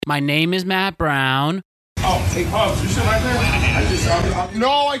My name is Matt Brown. Oh, hey, Hubbs, you sit right there?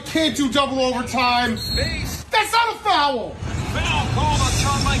 No, I can't do double overtime. That's not a foul. Foul called on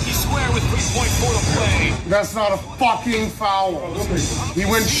John Mikey Square with 3.4 to play. That's not a fucking foul. He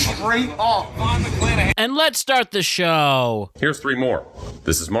went straight up. And let's start the show. Here's three more.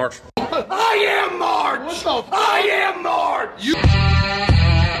 This is March. I am March! I am March!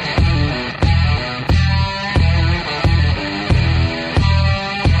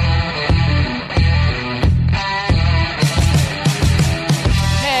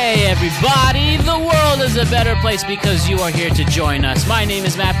 Hey everybody, the world is a better place because you are here to join us. My name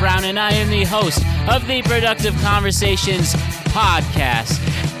is Matt Brown and I am the host of the Productive Conversations podcast.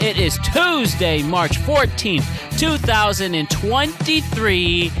 It is Tuesday, March 14th,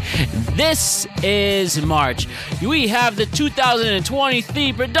 2023. This is March. We have the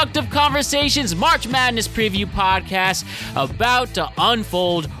 2023 Productive Conversations March Madness Preview podcast about to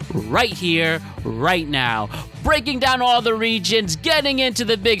unfold right here, right now. Breaking down all the regions, getting into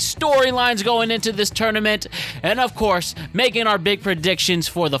the big storylines going into this tournament, and of course, making our big predictions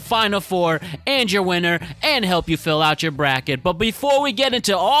for the Final Four and your winner, and help you fill out your bracket. But before we get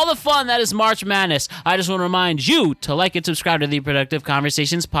into all the fun that is March Madness, I just want to remind you to like and subscribe to the Productive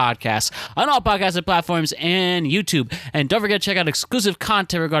Conversations podcast on all podcasting platforms and YouTube. And don't forget to check out exclusive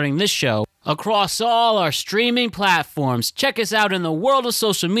content regarding this show across all our streaming platforms. Check us out in the world of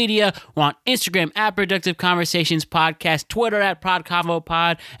social media. We're on Instagram at Productive Conversations Podcast, Twitter at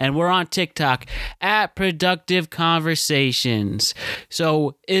ProdConvoPod, and we're on TikTok at Productive Conversations.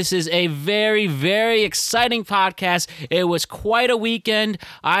 So this is a very, very exciting podcast. It was quite a weekend.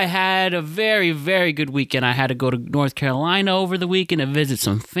 I had a very, very good weekend. I had to go to North Carolina over the weekend to visit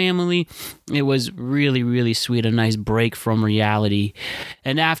some family. It was really, really sweet, a nice break from reality.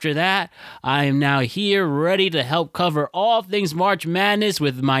 And after that, I am now here ready to help cover all things March Madness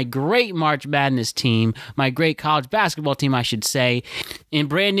with my great March Madness team, my great college basketball team, I should say, in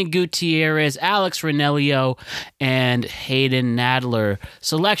Brandon Gutierrez, Alex Ranelio, and Hayden Nadler.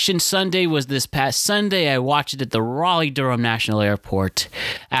 Selection Sunday was this past Sunday. I watched it at the Raleigh-Durham National Airport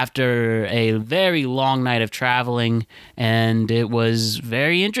after a very long night of traveling, and it was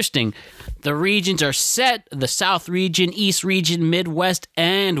very interesting. The regions are set, the South region, East region, Midwest,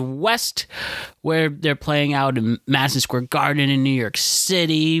 and West, where they're playing out in Madison Square Garden in New York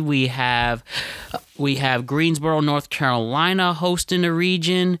City. We have Greensboro, North Carolina hosting a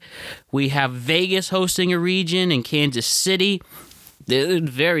region. We have Vegas hosting a region in Kansas City.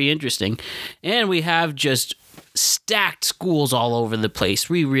 Very interesting. And we have just stacked schools all over the place.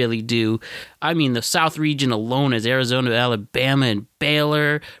 We really do. I mean, the South region alone is Arizona, Alabama, and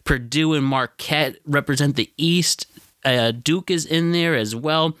Baylor. Purdue and Marquette represent the East. Duke is in there as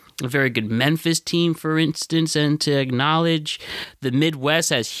well. A very good Memphis team, for instance, and to acknowledge. The Midwest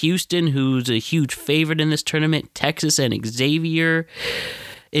has Houston, who's a huge favorite in this tournament. Texas and Xavier.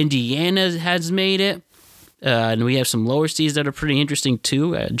 Indiana has made it. And we have some lower seeds that are pretty interesting,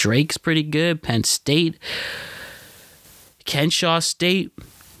 too. Drake's pretty good. Penn State. Kennesaw State,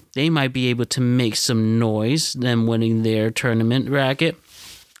 they might be able to make some noise, them winning their tournament bracket.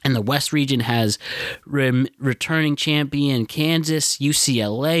 And the West region has returning champion Kansas,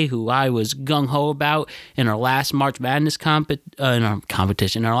 UCLA, who I was gung-ho about in our last March Madness our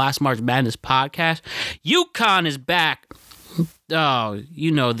last March Madness podcast. UConn is back. Oh,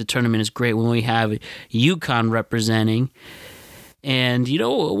 you know the tournament is great when we have UConn representing. And you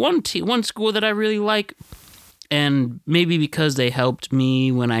know, one school that I really like, and maybe because they helped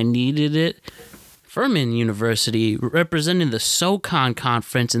me when I needed it, Furman University, representing the SoCon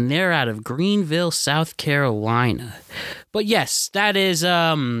Conference, and they're out of Greenville, South Carolina. But yes, that is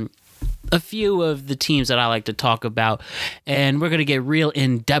a few of the teams that I like to talk about, and we're going to get real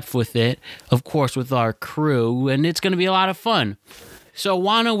in-depth with it, of course, with our crew, and it's going to be a lot of fun. So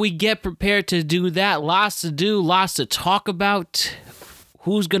why don't we get prepared to do that? Lots to do, lots to talk about.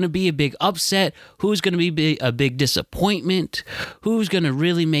 Who's going to be a big upset? Who's going to be a big disappointment? Who's going to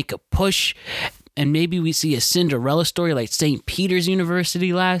really make a push? And maybe we see a Cinderella story like St. Peter's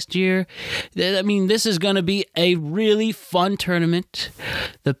University last year. I mean, this is going to be a really fun tournament.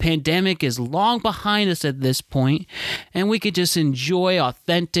 The pandemic is long behind us at this point, and we could just enjoy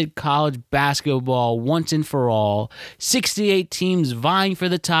authentic college basketball once and for all. 68 teams vying for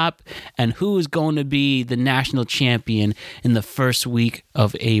the top, and who is going to be the national champion in the first week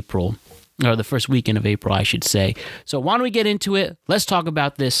of April. Or the first weekend of April, I should say. So why don't we get into it? Let's talk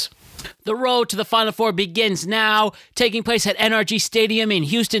about this. The road to the Final Four begins now, taking place at NRG Stadium in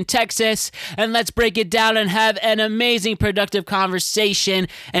Houston, Texas. And let's break it down and have an amazing, productive conversation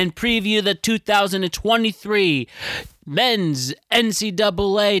and preview the 2023 men's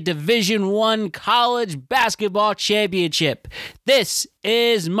NCAA Division I college basketball championship. This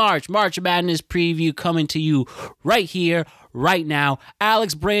is March Madness preview coming to you right here, right now.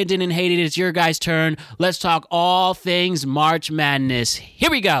 Alex, Brandon, and Hayden, it's your guys' turn. Let's talk all things March Madness. Here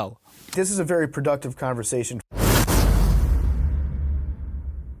we go. This is a very productive conversation.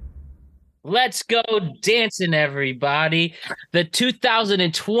 Let's go dancing, everybody. The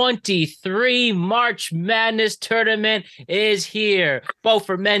 2023 March Madness tournament is here, both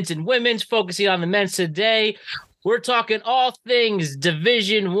for men's and women's, focusing on the men's today. We're talking all things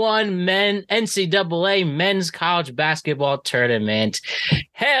Division I NCAA men's college basketball tournament.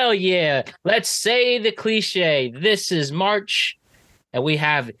 Hell yeah. Let's say the cliche. This is March, and we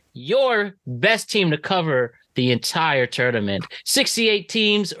have your best team to cover the entire tournament. 68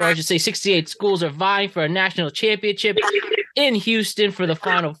 teams, or I should say 68 schools, are vying for a national championship in Houston for the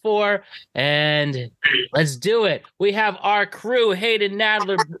Final Four. And let's do it. We have our crew, Hayden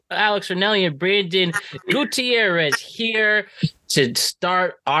Nadler, Alex Ranelli, and Brandon Gutierrez here to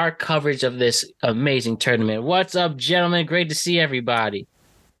start our coverage of this amazing tournament. What's up, gentlemen? Great to see everybody.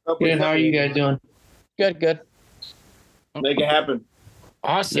 Good. How are you guys doing? Good. Make it happen.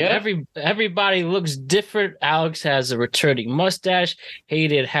 Awesome. Yeah. Everybody looks different. Alex has a returning mustache.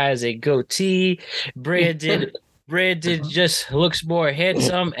 Hayden has a goatee. Brandon just looks more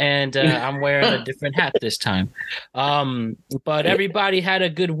handsome, and I'm wearing a different hat this time. But everybody had a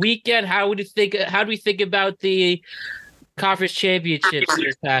good weekend. How do we think about the conference championships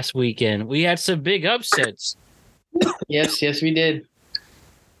this past weekend? We had some big upsets. Yes, we did.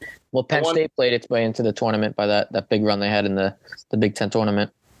 Well, Penn State played its way into the tournament by that big run they had in the Big Ten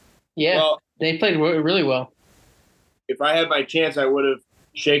tournament. Yeah, well, they played really well. If I had my chance, I would have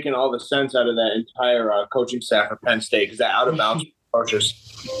shaken all the sense out of that entire coaching staff of Penn State, because that out of bounds was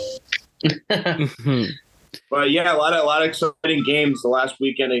atrocious. But yeah, a lot of exciting games the last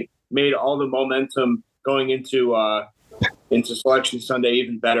weekend. It made all the momentum going into Selection Sunday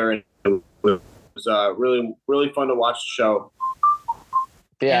even better, and it was really fun to watch the show.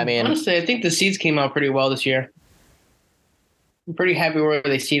 Yeah, I mean, honestly, I think the seeds came out pretty well this year. I'm pretty happy where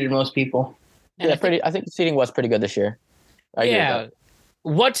they seeded most people. Yeah, I think the seeding was pretty good this year.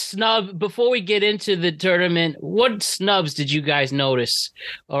 What snub, before we get into the tournament, what snubs did you guys notice,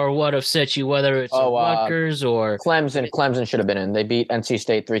 or what upset you, whether it's Rutgers or Clemson should have been in. They beat NC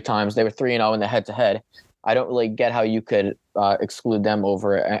State 3 times. They were 3-0 in the head-to-head. I don't really get how you could exclude them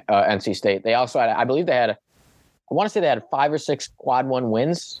over NC State. They also had, I believe they had, I want to say they had 5 or 6 quad 1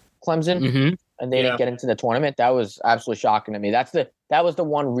 wins, Clemson, and they didn't get into the tournament. That was absolutely shocking to me. That was the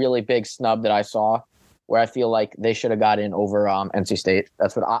one really big snub that I saw, where I feel like they should have got in over NC State.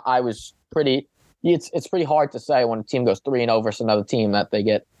 That's what I was pretty. It's pretty hard to say when a team goes 3-0 versus another team that they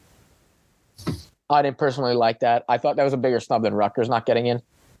get. I didn't personally like that. I thought that was a bigger snub than Rutgers not getting in.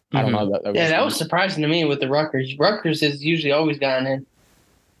 I don't know. That was surprising to me with the Rutgers. Rutgers has usually always gotten in.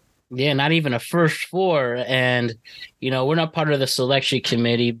 Yeah, not even a first 4, and we're not part of the selection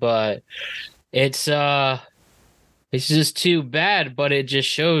committee, but it's just too bad. But it just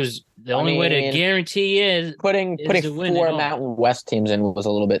shows the only way to guarantee is putting 4 Mountain West teams in was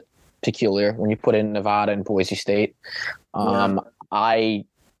a little bit peculiar when you put in Nevada and Boise State. I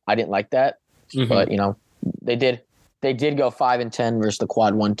didn't like that, but they did go 5-10 versus the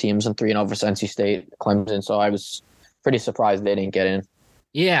quad 1 teams and 3-0 versus NC State, Clemson. So I was pretty surprised they didn't get in.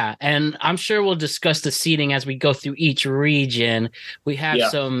 Yeah, and I'm sure we'll discuss the seeding as we go through each region. We have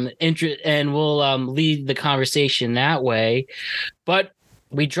some interest, and we'll lead the conversation that way. But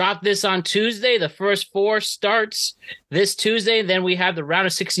we dropped this on Tuesday. The first 4 starts this Tuesday. Then we have the round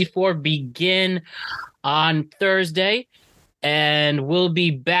of 64 begin on Thursday. And we'll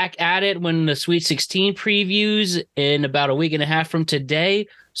be back at it when the Sweet 16 previews in about a week and a half from today.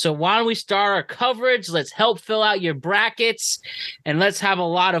 So why don't we start our coverage? Let's help fill out your brackets, and let's have a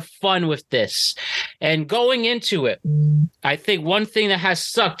lot of fun with this. And going into it, I think one thing that has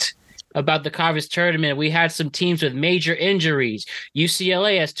sucked about the conference tournament, we had some teams with major injuries.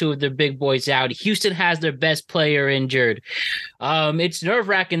 UCLA has 2 of their big boys out. Houston has their best player injured. It's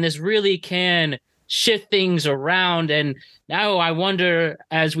nerve-wracking. This really can shift things around. And now I wonder,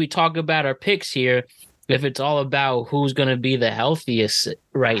 as we talk about our picks here, if it's all about who's going to be the healthiest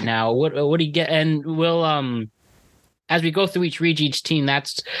right now. What do you get? And we'll as we go through each team,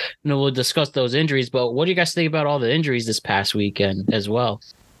 we'll discuss those injuries. But what do you guys think about all the injuries this past weekend as well?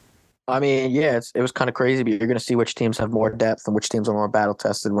 I mean, yeah, it was kind of crazy, but you're going to see which teams have more depth and which teams are more battle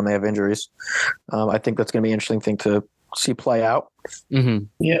tested when they have injuries. I think that's going to be an interesting thing to see play out. Mm-hmm.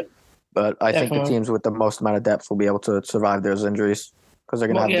 Yeah. But I think the teams with the most amount of depth will be able to survive those injuries because they're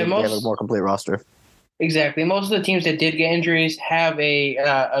going to have a more complete roster. Exactly. Most of the teams that did get injuries have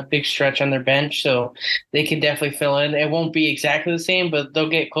a big stretch on their bench, so they can definitely fill in. It won't be exactly the same, but they'll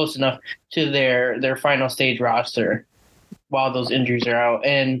get close enough to their final stage roster while those injuries are out.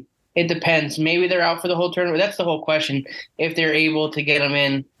 And it depends. Maybe they're out for the whole tournament. That's the whole question. If they're able to get them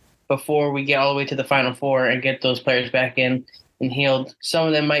in before we get all the way to the Final Four and get those players back in and healed. Some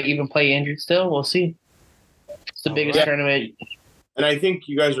of them might even play injured still. We'll see. It's the biggest tournament. And I think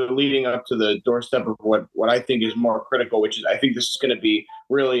you guys are leading up to the doorstep of what I think is more critical, which is I think this is going to be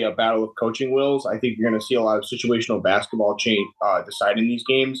really a battle of coaching wills. I think you're going to see a lot of situational basketball deciding these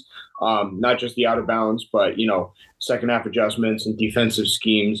games, not just the out of bounds, but, second half adjustments and defensive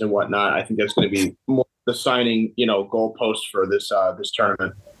schemes and whatnot. I think that's going to be more the signing, goalpost for this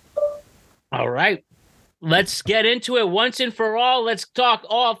tournament. All right. Let's get into it once and for all. Let's talk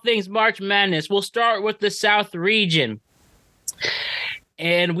all things March Madness. We'll start with the South region.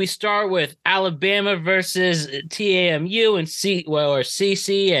 And we start with Alabama versus TAMU and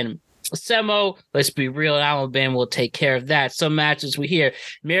CC and SEMO. Let's be real, Alabama will take care of that. Some matches we hear: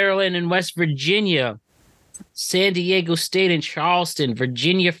 Maryland and West Virginia, San Diego State and Charleston,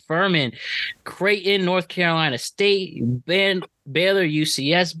 Virginia Furman, Creighton, North Carolina State, Baylor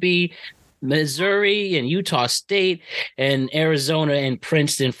UCSB, Missouri and Utah State, and Arizona and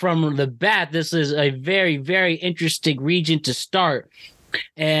Princeton. From the bat, this is a very, very interesting region to start.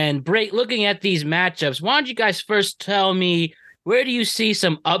 And looking at these matchups, why don't you guys first tell me, where do you see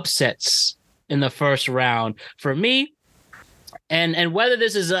some upsets in the first round? For me, and whether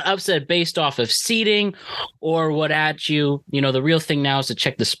this is an upset based off of seeding or what at you, the real thing now is to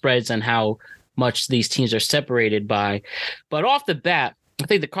check the spreads and how much these teams are separated by. But off the bat, I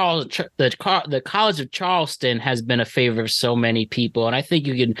think the College of Charleston has been a favorite of so many people, and I think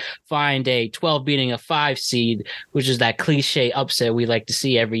you can find a 12 beating a 5 seed, which is that cliche upset we like to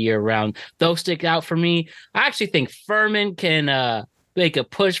see every year around. Those stick out for me. I actually think Furman can make a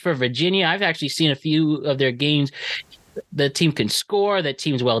push for Virginia. I've actually seen a few of their games. The team can score. The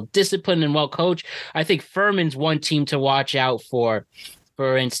team's well disciplined and well coached. I think Furman's one team to watch out for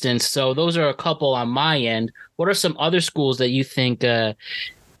instance. So those are a couple on my end. What are some other schools that you think can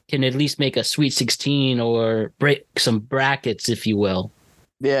at least make a Sweet 16 or break some brackets, if you will?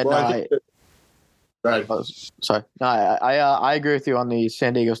 Yeah, I agree with you on the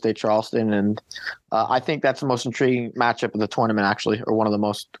San Diego State Charleston, and I think that's the most intriguing matchup of the tournament, actually, or one of the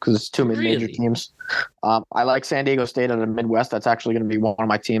most, because it's two mid-major teams. I like San Diego State out of the Midwest. That's actually going to be one of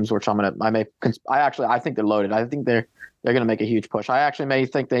my teams, which I think they're loaded. I think they're going to make a huge push. I actually may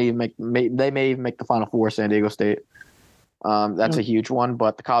think they may even make the Final Four, San Diego State. That's a huge one,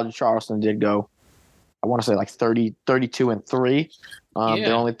 but the College of Charleston did go, I want to say like 32-3.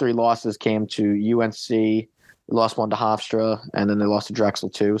 Their only 3 losses came to UNC. They lost one to Hofstra, and then they lost to Drexel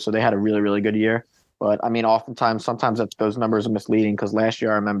too. So they had a really, really good year. But I mean, sometimes those numbers are misleading, because last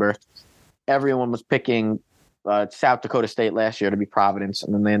year I remember everyone was picking South Dakota State last year to be Providence,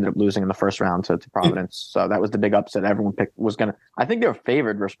 and then they ended up losing in the first round to Providence. So that was the big upset. Everyone picked I think they were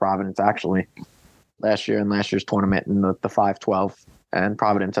favored versus Providence actually last year in last year's tournament in the 5-12, and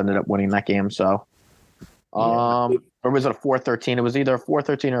Providence ended up winning that game. So. Or was it a 4-13? It was either a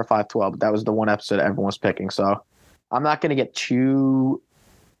 4-13 or a 5-12. But that was the one upset everyone was picking. So I'm not going to get too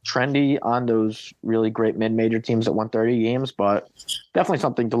trendy on those really great mid-major teams at 130 games, but definitely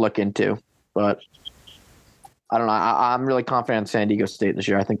something to look into. But I don't know. I'm really confident in San Diego State this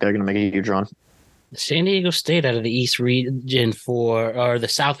year. I think they're going to make a huge run. San Diego State out of the East region or the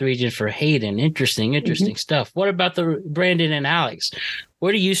South region for Hayden. Interesting stuff. What about the Brandon and Alex?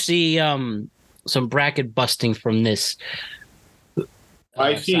 Where do you see some bracket busting from this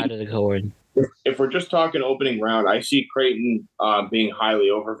side of the court? If we're just talking opening round, I see Creighton being highly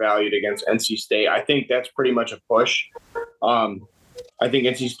overvalued against NC State. I think that's pretty much a push. I think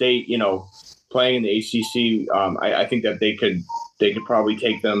NC State, playing in the ACC, I think that they could probably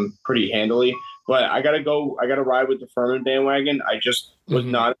take them pretty handily. But I gotta ride with the Furman bandwagon. I just was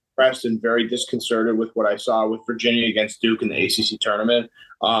not impressed and very disconcerted with what I saw with Virginia against Duke in the ACC tournament.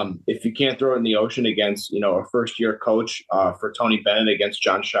 If you can't throw it in the ocean against, a first-year coach for Tony Bennett against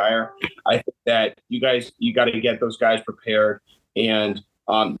John Shire, I think that you got to get those guys prepared, and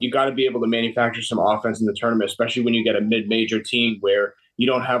you got to be able to manufacture some offense in the tournament, especially when you get a mid-major team where you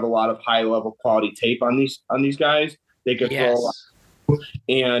don't have a lot of high-level quality tape on these guys. They could throw a lot,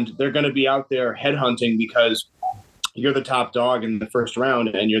 and they're going to be out there headhunting because you're the top dog in the first round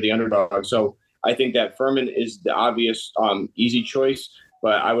and you're the underdog. So I think that Furman is the obvious easy choice.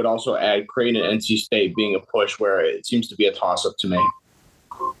 But I would also add Creighton and NC State being a push where it seems to be a toss-up to me.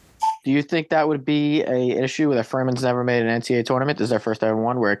 Do you think that would be an issue with Furman's never made an NCAA tournament? This is their first ever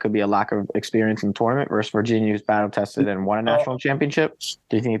one, where it could be a lack of experience in the tournament versus Virginia, who's battle tested and won a national championship?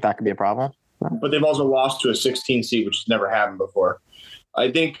 Do you think that could be a problem? But they've also lost to a 16 seed, which has never happened before.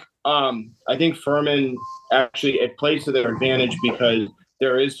 I think Furman actually, it plays to their advantage because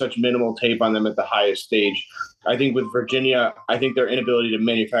there is such minimal tape on them at the highest stage. I think with Virginia, I think their inability to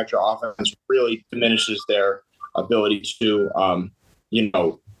manufacture offense really diminishes their ability to,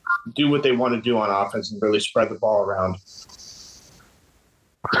 do what they want to do on offense and really spread the ball around.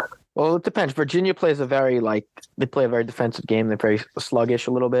 Well, it depends. Virginia plays they play a very defensive game. They're very sluggish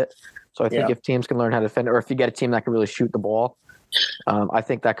a little bit. So I think if teams can learn how to defend, or if you get a team that can really shoot the ball, I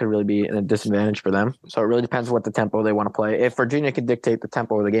think that could really be a disadvantage for them. So it really depends what the tempo they want to play. If Virginia can dictate the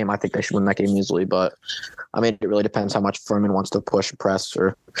tempo of the game, I think they should win that game easily. But I mean, it really depends how much Furman wants to push, press,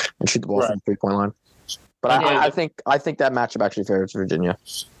 and shoot the ball from the 3-point line. But I think that matchup actually favors Virginia.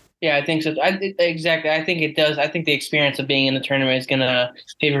 Yeah, I think so. Exactly. I think it does. I think the experience of being in the tournament is going to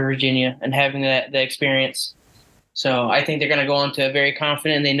favor Virginia and having the experience. So I think they're going to go on to very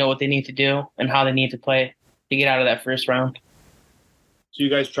confident and they know what they need to do and how they need to play to get out of that first round. So you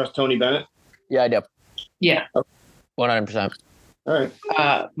guys trust Tony Bennett? Yeah, I do. Yeah. 100%. All right.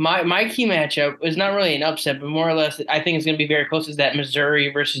 My key matchup is not really an upset, but more or less I think it's going to be very close, is that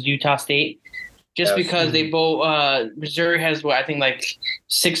Missouri versus Utah State. Just because they both Missouri has I think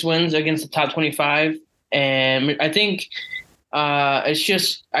 6 wins against the top 25, and I think I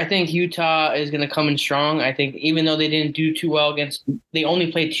think Utah is going to come in strong. I think even though they didn't do too well they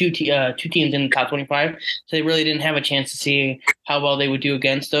only played two teams in the top 25, so they really didn't have a chance to see how well they would do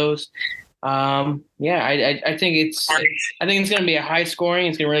against those. I think it's going to be a high scoring.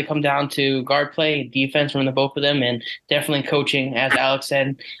 It's going to really come down to guard play, defense from the both of them, and definitely coaching, as Alex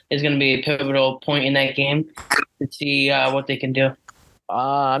said, is going to be a pivotal point in that game to see what they can do.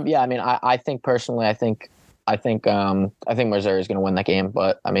 I think personally, I think Missouri is going to win that game,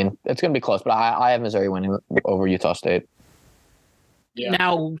 but I mean, it's going to be close, but I have Missouri winning over Utah State. Yeah.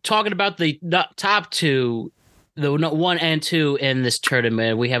 Now, talking about the top two, the 1 and 2 in this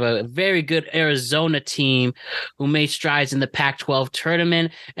tournament, we have a very good Arizona team who made strides in the Pac-12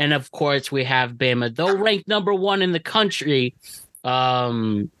 tournament. And of course, we have Bama, though ranked number 1 in the country,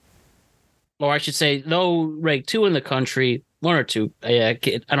 or I should say, though ranked 2 in the country, 1 or 2. I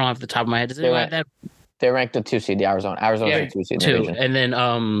don't have the top of my head. Does anyone have that? They're ranked the 2 seed, the Arizona. Arizona's 2 seed. 2, and then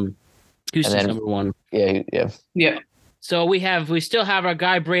Houston's number 1. Yeah. So we still have our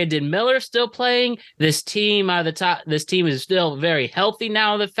guy Brandon Miller still playing. This team this team is still very healthy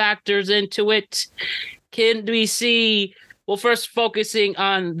now that factors into it. Can we see, well, first focusing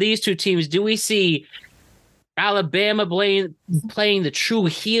on these two teams, do we see Alabama playing the true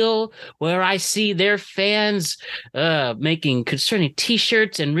heel, where I see their fans making concerning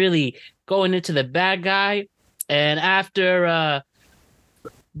t-shirts and really going into the bad guy? And after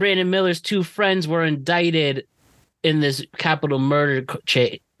Brandon Miller's 2 friends were indicted in this capital murder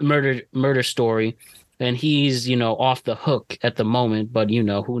story, and he's off the hook at the moment, but who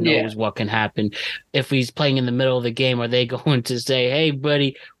knows what can happen if he's playing in the middle of the game. Are they going to say, hey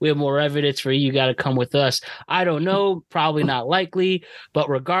buddy, we have more evidence for you got to come with us? I don't know, probably not likely, but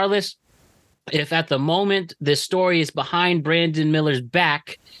regardless, if at the moment this story is behind Brandon Miller's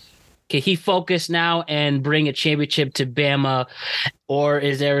back, can he focus now and bring a championship to Bama? Or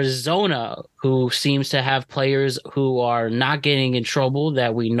is Arizona, who seems to have players who are not getting in trouble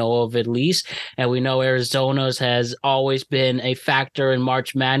that we know of at least, and we know Arizona's has always been a factor in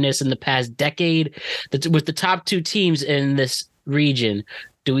March Madness in the past decade, with the top 2 teams in this region,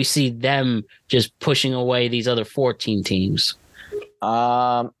 do we see them just pushing away these other 14 teams?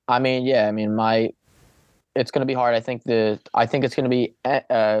 It's going to be hard. I think it's going to be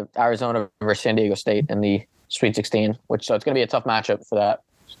Arizona versus San Diego State in the Sweet 16, so it's going to be a tough matchup for that.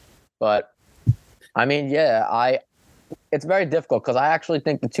 But it's very difficult because I actually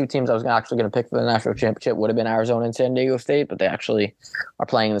think the 2 teams I was actually going to pick for the national championship would have been Arizona and San Diego State, but they actually are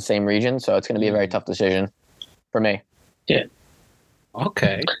playing in the same region, so it's going to be a very tough decision for me. Yeah.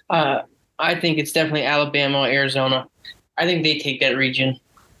 Okay. I think it's definitely Alabama, Arizona. I think they take that region.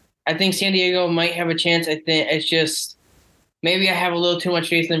 I think San Diego might have a chance. I think it's just maybe I have a little too much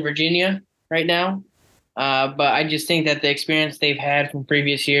faith in Virginia right now. But I just think that the experience they've had from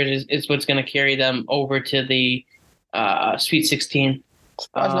previous years is what's going to carry them over to the Sweet 16.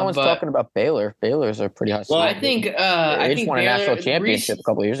 No one's talking about Baylor. Baylor's a pretty high. Well, I think they just won a national championship a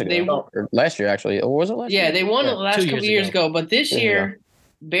couple of years ago. Or last year, actually. Or was it last year? Yeah, they won it last couple of years ago. But this year,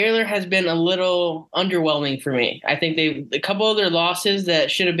 Baylor has been a little underwhelming for me. I think a couple of their losses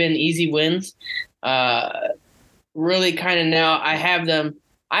that should have been easy wins. Really kind of now I have them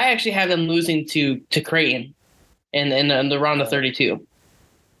I actually have them losing to Creighton in the round of 32.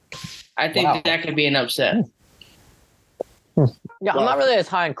 I think that could be an upset. Yeah, I'm not really as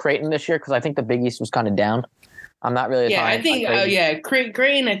high on Creighton this year because I think the Big East was kind of down. I'm not really as high I think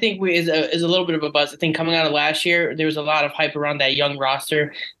Creighton I think is a little bit of a buzz. I think coming out of last year, there was a lot of hype around that young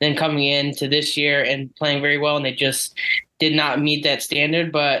roster. Then coming into this year and playing very well, and they just did not meet that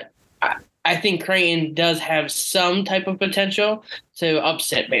standard. But I think Creighton does have some type of potential to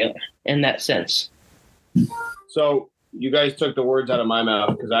upset Baylor in that sense. So you guys took the words out of my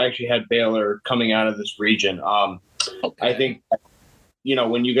mouth because I actually had Baylor coming out of this region. Okay. I think,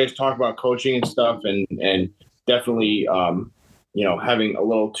 when you guys talk about coaching and stuff and definitely, having a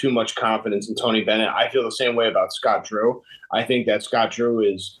little too much confidence in Tony Bennett, I feel the same way about Scott Drew. I think that Scott Drew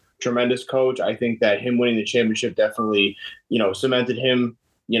is a tremendous coach. I think that him winning the championship definitely, cemented him,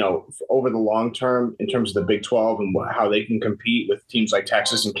 over the long term in terms of the Big 12 and how they can compete with teams like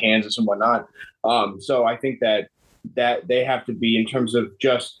Texas and Kansas and whatnot. So I think that they have to be in terms of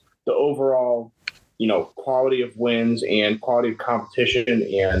just the overall, quality of wins and quality of competition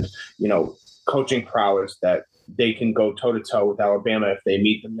and, coaching prowess that they can go toe-to-toe with Alabama if they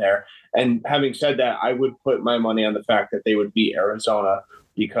meet them there. And having said that, I would put my money on the fact that they would beat Arizona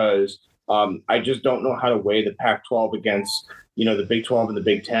because I just don't know how to weigh the Pac-12 against, the Big 12 and the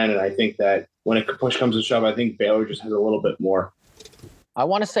Big 10. And I think that when push comes to shove, I think Baylor just has a little bit more. I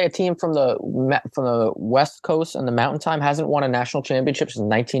want to say a team from the West Coast and the Mountain Time hasn't won a national championship since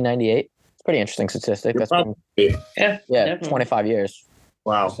 1998. It's a pretty interesting statistic. That's been 25 years.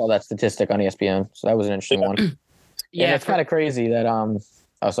 Wow. I saw that statistic on ESPN, so that was an interesting one. Yeah, and it's kind of crazy that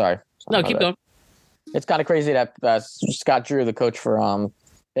sorry. No, keep going. It's kind of crazy that Scott Drew, the coach for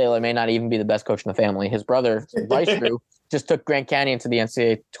Baylor, may not even be the best coach in the family. His brother, Bryce Drew, just took Grand Canyon to the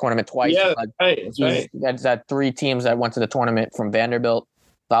NCAA tournament twice. Yeah, that's right. That's had 3 teams that went to the tournament from Vanderbilt,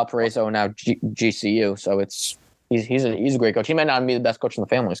 Valparaiso, and now GCU. So he's a great coach. He might not be the best coach in the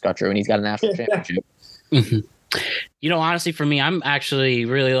family, Scott Drew, and he's got a national championship. Honestly, for me, I'm actually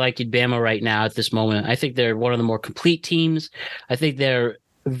really liking Bama right now at this moment. I think they're one of the more complete teams. I think they're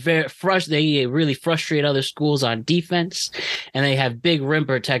they really frustrate other schools on defense, and they have big rim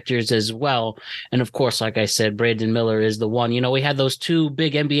protectors as well. And of course, like I said, Brandon Miller is the one. We had those 2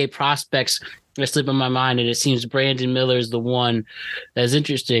 big NBA prospects that slip in my mind, and it seems Brandon Miller is the one that's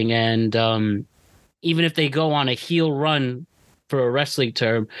interesting. And even if they go on a heel run, for a wrestling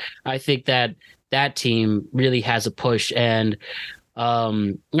term, I think that team really has a push. And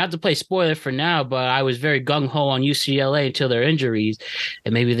not to play spoiler for now, but I was very gung-ho on UCLA until their injuries,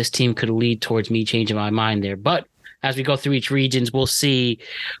 and maybe this team could lead towards me changing my mind there. But as we go through each regions, we'll see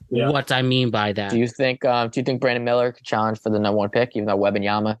what I mean by that. Do you think Brandon Miller could challenge for the number 1 pick, even though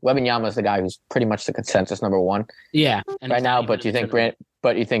Wembanyama is the guy who's pretty much the consensus number 1 right now? But do you think Brandon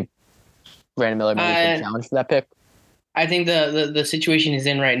Miller maybe could challenge for that pick? I think the situation he's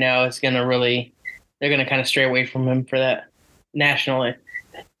in right now is going to they're going to kind of stray away from him for that nationally.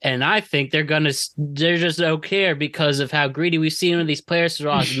 And I think they just don't care because of how greedy we've seen with these players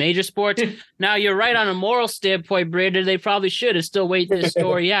throughout major sports. Now, you're right on a moral standpoint, Brandon. They probably should have still waited this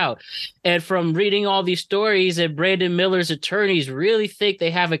story out. And from reading all these stories, that Brandon Miller's attorneys really think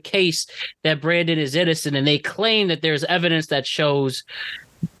they have a case that Brandon is innocent, and they claim that there's evidence that shows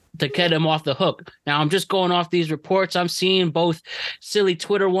to get him off the hook. Now, I'm just going off these reports. I'm seeing both silly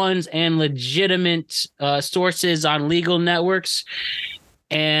Twitter ones and legitimate sources on legal networks.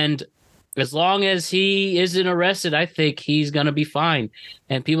 And as long as he isn't arrested, I think he's going to be fine.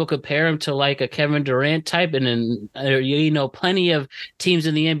 And people compare him to like a Kevin Durant type. And then, plenty of teams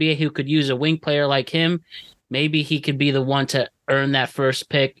in the NBA who could use a wing player like him. Maybe he could be the one to earn that first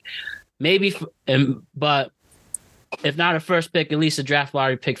pick. But if not a first pick, at least a draft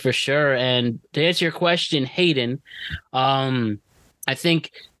lottery pick for sure. And to answer your question, Hayden, I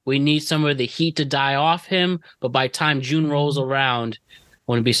think we need some of the heat to die off him. But by the time June rolls around,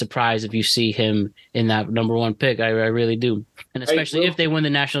 I wouldn't be surprised if you see him in that number 1 pick. I really do. And especially if they win the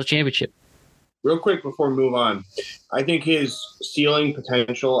national championship. Real quick before we move on, I think his ceiling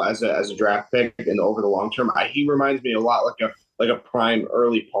potential as a draft pick and over the long term, he reminds me a lot like a prime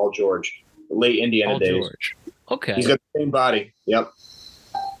early Paul George, late Indiana days. George. Okay. He's got the same body. Yep.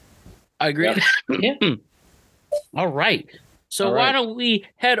 I agree. Yep. Yeah. All right. So why don't we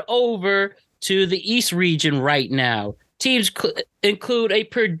head over to the East region right now? Teams include a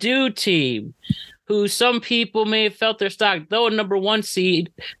Purdue team who some people may have felt their stock, though a number 1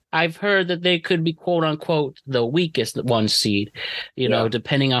 seed. I've heard that they could be, quote unquote, the weakest 1 seed,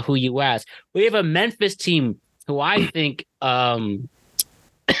 depending on who you ask. We have a Memphis team who I think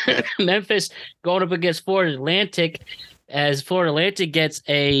Memphis going up against Florida Atlantic, as Florida Atlantic gets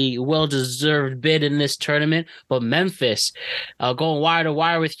a well-deserved bid in this tournament, but Memphis going wire to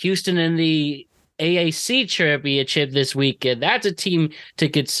wire with Houston in the AAC championship this weekend. That's a team to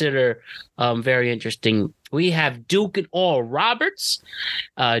consider. Very interesting. We have Duke and Oral Roberts.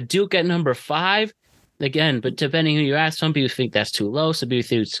 Duke at number 5. Again, but depending who you ask, some people think that's too low, some people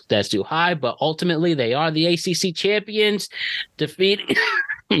think that's too high, but ultimately they are the ACC champions.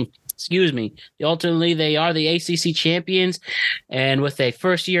 Excuse me. Ultimately, they are the ACC champions, and with a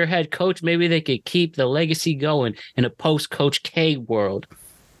first-year head coach, maybe they could keep the legacy going in a post-Coach K world.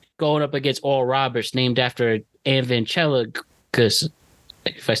 Going up against Oral Roberts, named after Ann Vangelicus,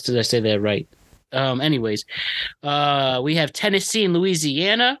 if I say that right. Anyways, we have Tennessee and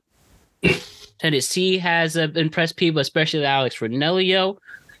Louisiana. Tennessee has impressed people, especially Alex Ranelio.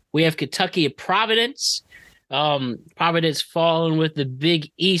 We have Kentucky and Providence. Providence falling with the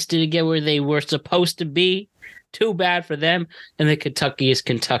Big East to get where they were supposed to be. Too bad for them. And then Kentucky is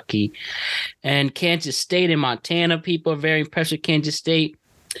Kentucky. And Kansas State and Montana, people are very impressed with Kansas State.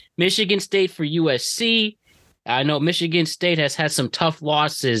 Michigan State for USC. I know Michigan State has had some tough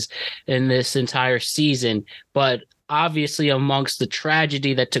losses in this entire season, but obviously amongst the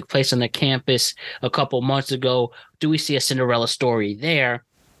tragedy that took place on the campus a couple months ago, do we see a Cinderella story there?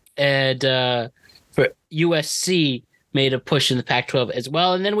 And for USC made a push in the Pac-12 as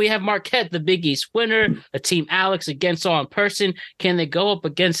well. And then we have Marquette, the Big East winner, a team Alex against all in person. Can they go up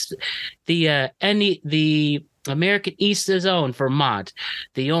against the American East Zone, Vermont,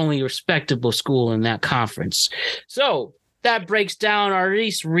 the only respectable school in that conference? So that breaks down our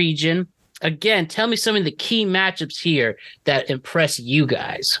East region. Again, tell me some of the key matchups here that impress you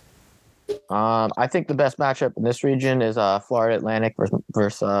guys. I think the best matchup in this region is Florida Atlantic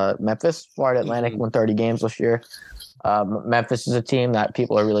versus Memphis. Florida Atlantic won 30 games this year. Memphis is a team that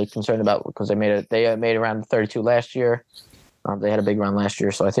people are really concerned about because they made around 32 last year. They had a big run last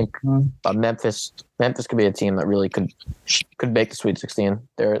year, so I think Memphis could be a team that really could make the Sweet 16.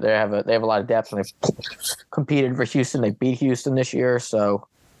 They have a lot of depth, and they've competed for Houston. They beat Houston this year, so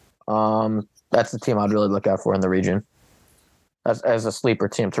that's the team I'd really look out for in the region as a sleeper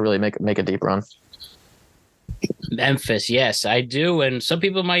team to really make a deep run. Memphis, yes, I do. And some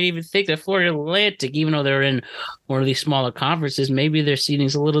people might even think that Florida Atlantic, even though they're in one of these smaller conferences, maybe their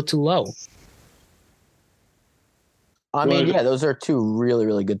seating's a little too low. I mean, yeah, those are two really,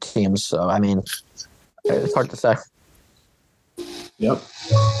 really good teams. So, I mean, it's hard to say. Yep.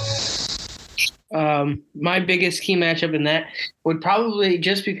 My biggest key matchup in that would probably,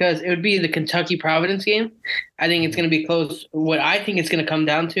 just because it would be the Kentucky Providence game. I think it's going to be close. What I think it's going to come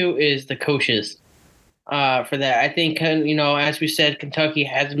down to is the coaches for that. I think, as we said, Kentucky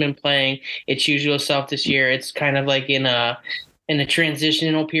hasn't been playing its usual self this year. It's kind of like in a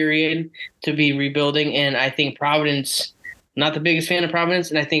transitional period to be rebuilding. And I think Providence, not the biggest fan of Providence,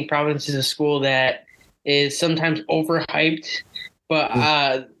 and I think Providence is a school that is sometimes overhyped,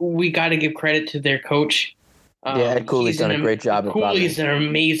 but we got to give credit to their coach. Ed Cooley's done a great job. Cooley's an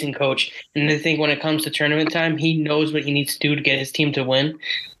amazing coach. And I think when it comes to tournament time, he knows what he needs to do to get his team to win.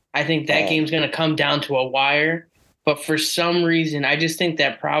 I think that game's going to come down to a wire. But for some reason, I just think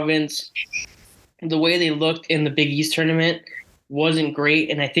that Providence, the way they looked in the Big East tournament, wasn't great,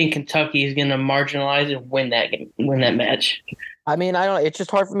 and I think Kentucky is going to marginalize and win that match. I mean, it's just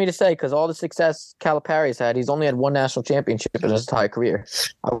hard for me to say because all the success Calipari's had, he's only had one national championship in his entire career.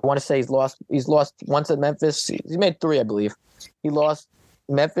 I want to say he's lost once at Memphis. He made 3, I believe. He lost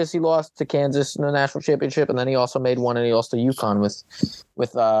Memphis, he lost to Kansas in the national championship, and then he also made one, and he lost to UConn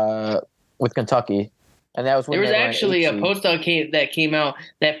with Kentucky. And that was when there was actually a post that came out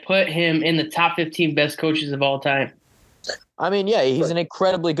that put him in the top 15 best coaches of all time. I mean, yeah, he's an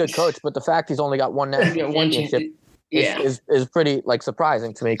incredibly good coach, but the fact he's only got one national championship is pretty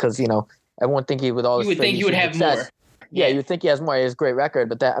surprising to me because everyone think he would all. You would think he would have more. Yeah, you would think he has more. He has a great record,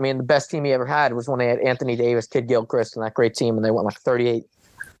 but the best team he ever had was when they had Anthony Davis, Kid Gilchrist, and that great team, and they went 38.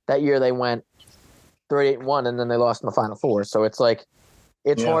 That year they went 38-1, and then they lost in the Final Four. So it's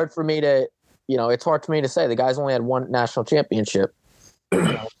hard for me to say the guy's only had one national championship,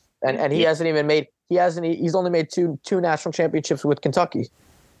 and he hasn't even made. He's only made two national championships with Kentucky.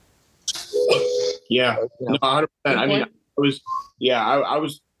 Yeah, no, 100%. I mean, I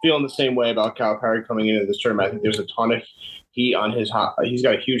was feeling the same way about Calipari coming into this tournament. I think there's a ton of heat on his he's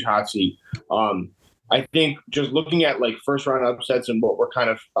got a huge hot seat. I think just looking at first round upsets and what we're kind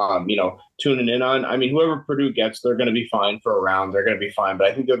of tuning in on. I mean, whoever Purdue gets, they're going to be fine for a round. They're going to be fine, but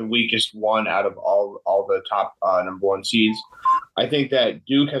I think they're the weakest one out of all the top number 1 seeds. I think that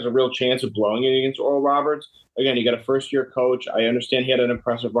Duke has a real chance of blowing it against Oral Roberts. Again, you got a first-year coach. I understand he had an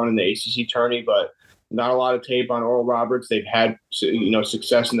impressive run in the ACC tourney, but not a lot of tape on Oral Roberts. They've had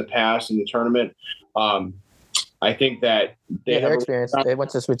success in the past in the tournament. I think that they're experienced. They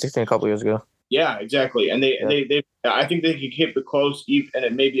went to the Sweet 16 a couple years ago. Yeah, exactly. And I think they can keep it close, and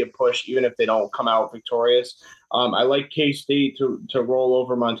it may be a push, even if they don't come out victorious. I like K-State to roll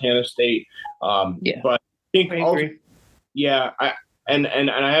over Montana State. But I think I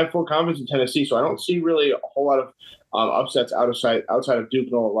have full confidence in Tennessee, so I don't see really a whole lot of upsets outside of Duke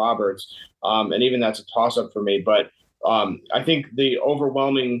and Oral Roberts, and even that's a toss-up for me. But I think the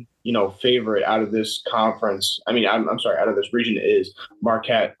overwhelming favorite out of this conference, I'm sorry, out of this region is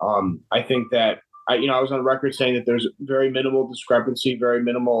Marquette. I think that I was on record saying that there's very minimal discrepancy, very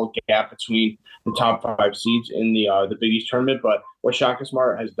minimal gap between the top 5 seeds in the Big East tournament. But what Shaka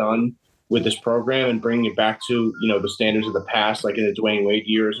Smart has done with this program and bringing it back to the standards of the past, like in the Dwayne Wade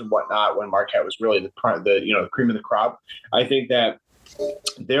years and whatnot, when Marquette was really the cream of the crop, I think that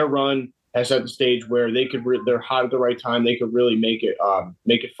their run has set the stage where they're hot at the right time. They could really make it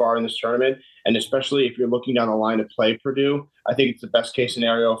far in this tournament. And especially if you're looking down the line to play Purdue, I think it's the best case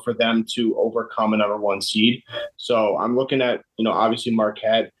scenario for them to overcome a number 1 seed. So I'm looking at, obviously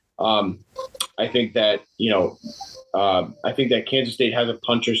Marquette. I think that, Kansas State has a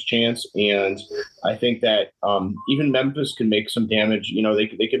puncher's chance. And I think that even Memphis can make some damage. They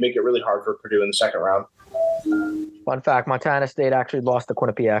could make it really hard for Purdue in the second round. Fun fact: Montana State actually lost to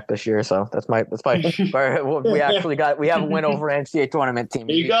Quinnipiac this year, so that's my. We have a win over an NCAA tournament team.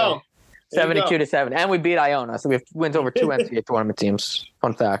 There you go, 72-7, and we beat Iona, so we have wins over 2 NCAA tournament teams.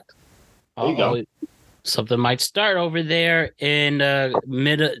 Fun fact. There you go. Something might start over there in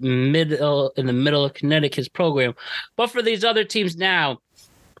middle of Connecticut's program, but for these other teams now,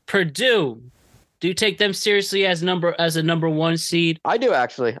 Purdue. Do you take them seriously as a number 1 seed? I do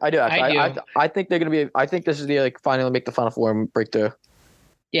actually. I think they're going to be. I think this is the finally make the Final Four and break through.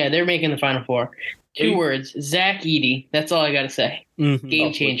 Yeah, they're making the Final Four. 2 words: Zach Edey. That's all I got to say. Mm-hmm.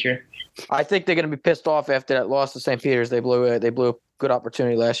 Game changer. I think they're going to be pissed off after that loss to St. Peter's. They blew a good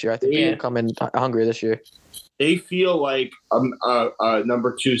opportunity last year. I think they're going to come in hungry this year. They feel like a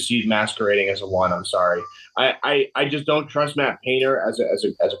number 2 seed masquerading as a 1. I'm sorry. I just don't trust Matt Painter as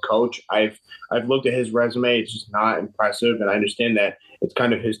a coach. I've looked at his resume. It's just not impressive, and I understand that it's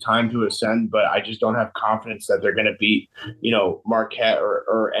kind of his time to ascend, but I just don't have confidence that they're going to beat Marquette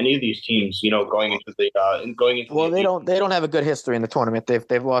or any of these teams going into the they don't have a good history in the tournament.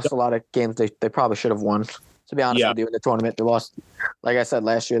 They've lost a lot of games they probably should have won. To be honest with you, in the tournament, they lost. Like I said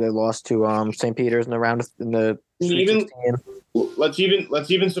last year, they lost to St. Peter's in the round in the Sweet 16. Let's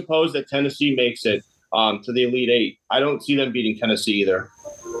even suppose that Tennessee makes it to the Elite 8. I don't see them beating Tennessee either.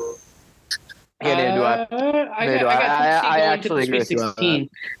 I actually agree with you.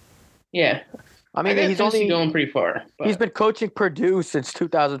 Yeah. He's only going pretty far. But. He's been coaching Purdue since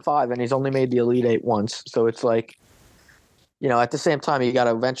 2005, and he's only made the Elite 8 once. So it's like, at the same time, you got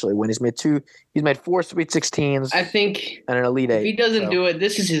to eventually win. He's made 4 Sweet 16s. I think, and an Elite 8. If he doesn't do it,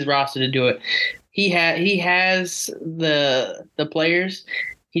 this is his roster to do it. He has the players.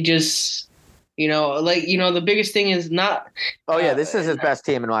 He just. The biggest thing is not. Oh yeah, this is his best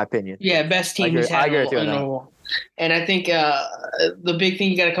team in my opinion. Yeah, best team he's had. I agree with you on that. And I think the big thing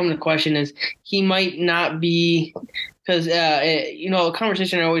you got to come to question is he might not be because a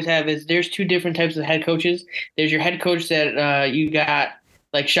conversation I always have is there's 2 different types of head coaches. There's your head coach that you got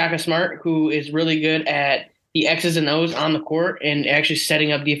like Shaka Smart, who is really good at the X's and O's on the court and actually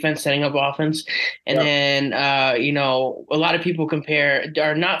setting up defense, setting up offense. And then, a lot of people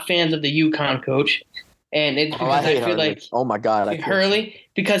are not fans of the UConn coach. And it's because I feel like, oh my God, Hurley,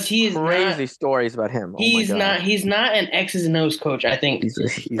 because he is crazy stories about him. He's not an X's and O's coach. I think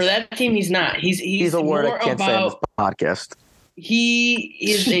for that team, he's not. He's a word I can't say on this podcast. He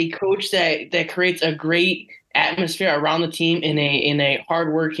is a coach that creates a great atmosphere around the team in a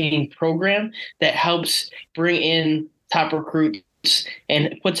hardworking program that helps bring in top recruits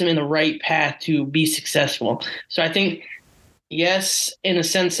and puts them in the right path to be successful. So I think, yes, in a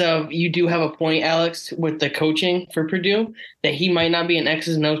sense of you do have a point, Alex, with the coaching for Purdue, that he might not be an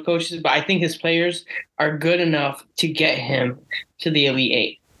X's and O's coach, but I think his players are good enough to get him to the Elite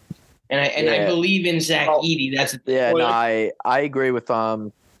 8. And I believe in Zach Edey. I agree with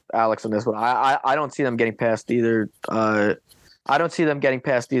Alex on this one. I don't see them getting past either. I don't see them getting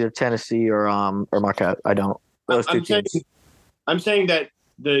past either Tennessee or Marquette. I don't. Those 2 teams. I'm saying that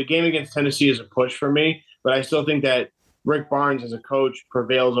the game against Tennessee is a push for me, but I still think that Rick Barnes as a coach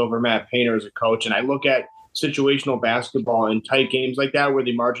prevails over Matt Painter as a coach. And I look at situational basketball in tight games like that where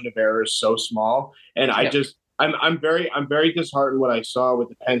the margin of error is so small. And I I'm very disheartened what I saw with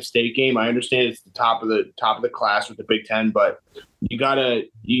the Penn State game. I understand it's the top of the class with the Big Ten, but you gotta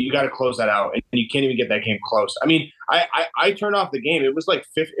close that out, and you can't even get that game close. I mean, I turned off the game. It was like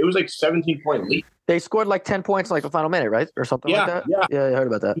 17-point lead. They scored like 10 points like the final minute, right, or something like that. Yeah, I heard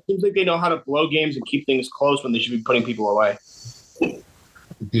about that. It seems like they know how to blow games and keep things close when they should be putting people away.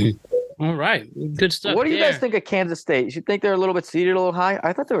 All right, good stuff. What do you guys think of Kansas State? You think they're a little bit seeded a little high?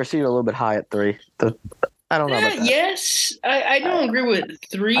 I thought they were seeded a little bit high at 3. I don't know about that. Yes, I don't agree with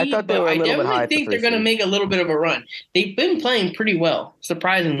 3. I thought they were a little bit high. I definitely think they're going to make a little bit of a run. They've been playing pretty well,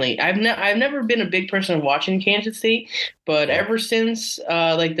 surprisingly. I've never been a big person watching Kansas State, but ever since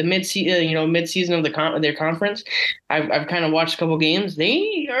like the mid-season of their conference, I've kind of watched a couple games.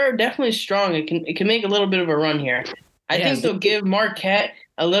 They are definitely strong. It can make a little bit of a run here. I think they'll give Marquette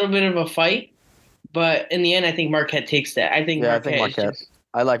a little bit of a fight, but in the end, I think Marquette takes that. I think Marquette.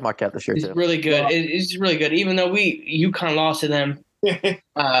 I like Marquette this year too. It's really good. It's really good. Even though UConn lost to them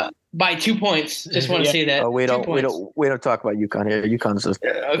by 2 points. Just want to say that. We don't talk about UConn here. UConn's just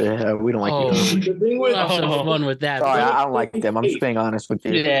we don't like UConn. Have some fun with that. Sorry, I don't like them. I'm just being honest with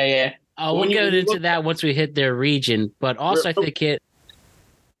you. Yeah. We'll get into that once we hit their region, but also I think it.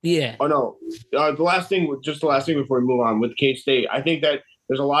 Yeah. Oh no. The last thing before we move on with K-State, I think that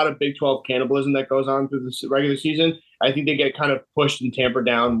there's a lot of Big 12 cannibalism that goes on through the regular season. I think they get kind of pushed and tampered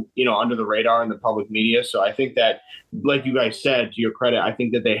down, under the radar in the public media. So I think that, like you guys said, to your credit, I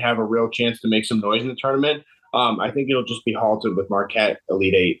think that they have a real chance to make some noise in the tournament. I think it'll just be halted with Marquette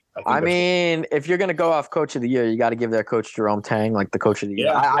Elite 8. I mean, if you're going to go off Coach of the Year, you got to give their coach Jerome Tang like the Coach of the Year.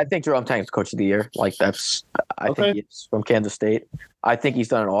 Yeah. I think Jerome Tang's Coach of the Year. Like I think he's from Kansas State. I think he's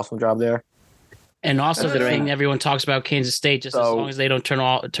done an awesome job there. And also the thing everyone talks about Kansas State, just as long as they don't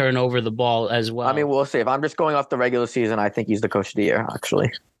turn over the ball as well. I mean, we'll see. If I'm just going off the regular season, I think he's the Coach of the Year.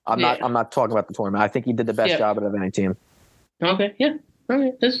 Actually, I'm not talking about the tournament. I think he did the best job out of any team. Okay, yeah,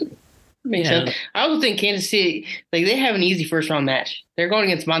 okay, this makes sense. I also think Kansas State, like, they have an easy first round match. They're going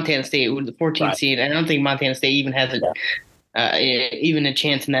against Montana State with the 14th seed. I don't think Montana State even has even a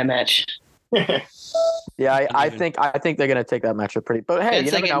chance in that match. Yeah, I think they're going to take that matchup pretty. But hey,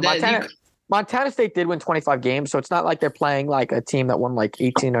 you never know. Montana State did win 25 games, so it's not like they're playing like a team that won like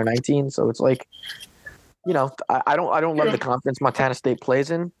 18 or 19. So it's like, I don't love the confidence Montana State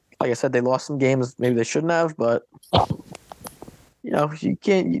plays in. Like I said, they lost some games maybe they shouldn't have, but you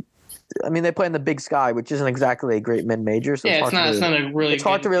can't. I mean, they play in the Big Sky, which isn't exactly a great mid-major. So it's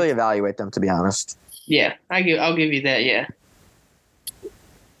hard to really evaluate them, to be honest. Yeah, I'll give you that. Yeah.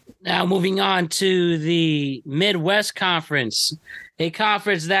 Now moving on to the Midwest Conference, a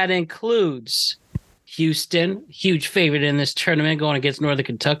conference that includes Houston, huge favorite in this tournament, going against Northern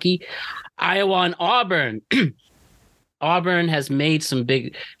Kentucky, Iowa, and Auburn. Auburn has made some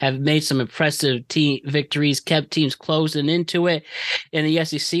impressive team victories, kept teams close and into it in the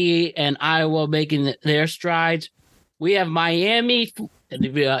SEC, and Iowa making their strides. We have Miami,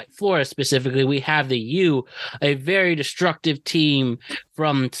 Florida specifically. We have the U, a very destructive team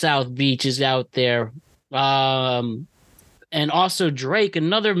from South Beach is out there. And also Drake,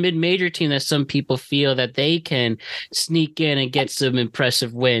 another mid-major team that some people feel that they can sneak in and get some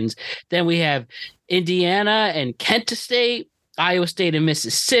impressive wins. Then we have Indiana and Kent State, Iowa State and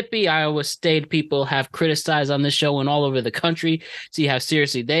Mississippi. Iowa State people have criticized on this show and all over the country. See how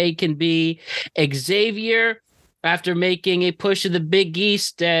seriously they can be. Xavier, after making a push to the Big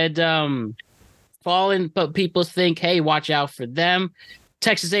East and falling, but people think, hey, watch out for them.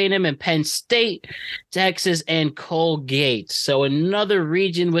 Texas A&M and Penn State, Texas and Colgate. So another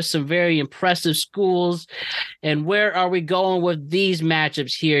region with some very impressive schools. And where are we going with these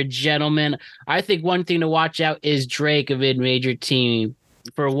matchups here, gentlemen? I think one thing to watch out is Drake, a mid-major team.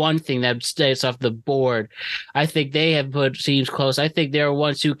 For one thing, that stays off the board. I think they have put teams close. I think they're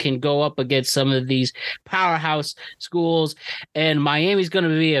ones who can go up against some of these powerhouse schools. And Miami's going to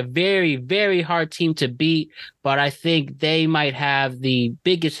be a very, very hard team to beat. But I think they might have the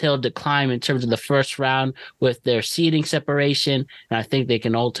biggest hill to climb in terms of the first round with their seeding separation. And I think they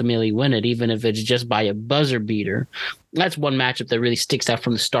can ultimately win it, even if it's just by a buzzer beater. That's one matchup that really sticks out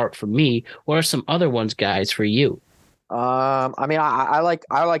from the start for me. What are some other ones, guys, for you? I mean, I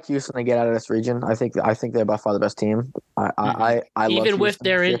like Houston to get out of this region. I think they're by far the best team. I even love with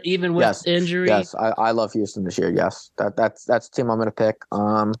their injury. Yes, I love Houston this year. Yes, that's the team I'm going to pick.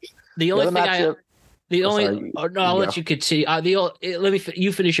 I'll let you continue.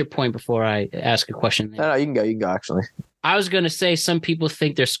 You finish your point before I ask a question. No, you can go. You can go. Actually, I was going to say some people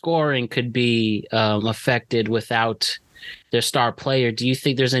think their scoring could be affected without their star player. Do you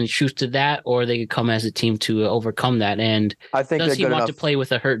think there's any truth to that, or they could come as a team to overcome that? And I think does they're he good want enough to play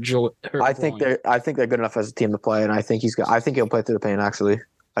with a hurt groin? I think they're good enough as a team to play, and I think he'll play through the pain. Actually,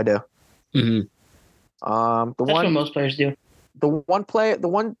 I do. Mm-hmm. That's what most players do.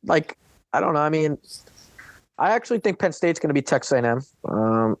 I don't know. I mean, I actually think Penn State's going to be Texas A&M.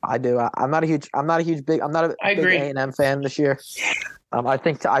 I do. I'm not a big A&M fan this year. I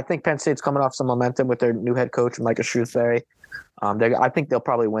think Penn State's coming off some momentum with their new head coach, Micah Shrewsbury. I think they'll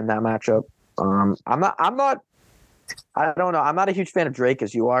probably win that matchup. I don't know. I'm not a huge fan of Drake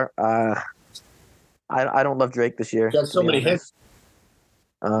as you are. I don't love Drake this year. Got so many hits.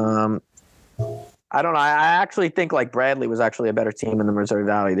 I don't know. I actually think like Bradley was actually a better team in the Missouri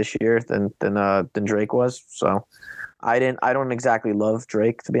Valley this year than Drake was. So I don't exactly love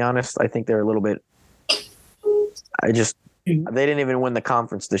Drake, to be honest. I think they're a little bit. They didn't even win the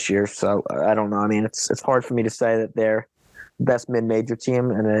conference this year, so I don't know. I mean, it's hard for me to say that they're best mid-major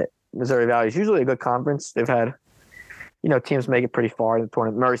team, and the Missouri Valley is usually a good conference. They've had, teams make it pretty far in the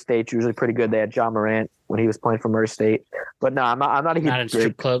tournament. Murray State's usually pretty good. They had John Morant when he was playing for Murray State, but no, I'm not a huge not in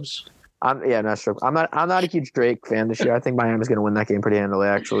strip clubs. Not strip. I'm not a huge Drake fan this year. I think Miami's going to win that game pretty handily,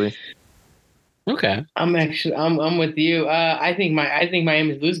 actually. Okay, I'm with you. I think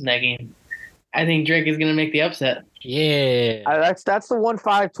Miami's losing that game. I think Drake is going to make the upset. Yeah, that's the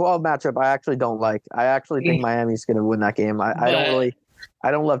 1-5-12 matchup. I actually don't like. I actually think Miami's going to win that game. I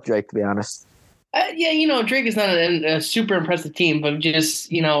don't love Drake, to be honest. Drake is not a super impressive team, but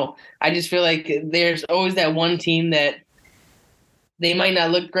just I just feel like there's always that one team that they might not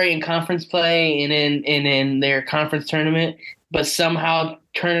look great in conference play and in their conference tournament, but somehow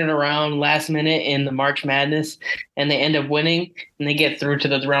turn it around last minute in the March Madness, and they end up winning and they get through to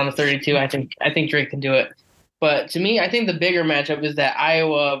the round of 32. I think Drake can do it. But to me, I think the bigger matchup is that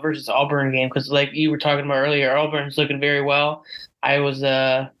Iowa versus Auburn game, because like you were talking about earlier, Auburn's looking very well. Iowa's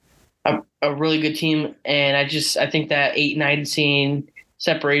a really good team, and I think that 8-9 scene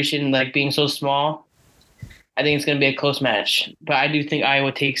separation, like being so small, I think it's going to be a close match. But I do think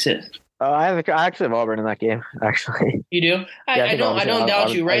Iowa takes it. I actually have Auburn in that game. Actually, you do? I don't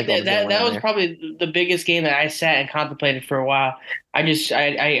doubt you. Right there, that was probably the biggest game that I sat and contemplated for a while.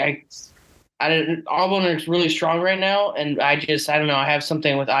 Auburn is really strong right now, and I don't know. I have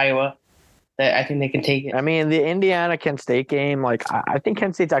something with Iowa that I think they can take it. I mean, the Indiana-Kent State game, like I think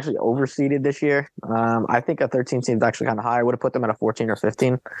Kent State's actually overseeded this year. I think a 13 seed is actually kind of high. I would have put them at a 14 or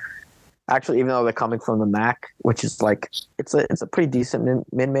 15. Actually, even though they're coming from the MAC, which is like it's a pretty decent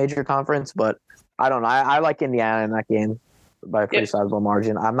mid-major conference, but I don't know. I like Indiana in that game by a pretty sizable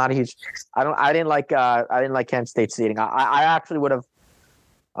margin. I'm not a huge. I didn't like Kent State seeding. I actually would have.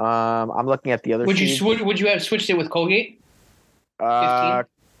 I'm looking at the other. Would you have switched it with Colgate? 15?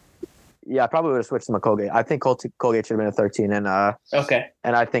 Yeah, I probably would have switched them to Colgate. I think Colgate should have been a 13, and okay.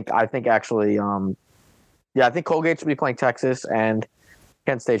 And I think actually, I think Colgate should be playing Texas, and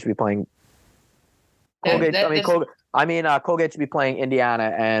Kent State should be playing Colgate. Colgate should be playing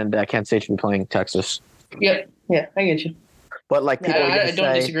Indiana, and Kent State should be playing Texas. Yeah, I get you. But like people, I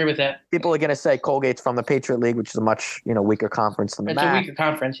don't disagree with that. People are going to say Colgate's from the Patriot League, which is a much weaker conference than the MAC. It's a weaker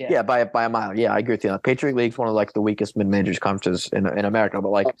conference, yeah. Yeah, by a mile. Yeah, I agree with you. Patriot League's one of like the weakest mid-majors conferences in America,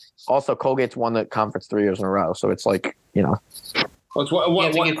 but like also Colgate's won the conference 3 years in a row, so it's like Well, you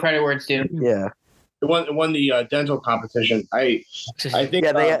have to give credit where it's due. Yeah. It won the dental competition. I think.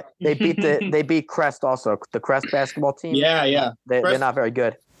 Yeah, they beat Crest also. The Crest basketball team. Yeah. They're not very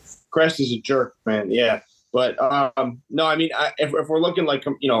good. Crest is a jerk, man. Yeah. But no, I mean, if we're looking like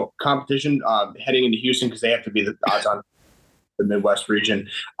competition heading into Houston, because they have to be the odds on the Midwest region,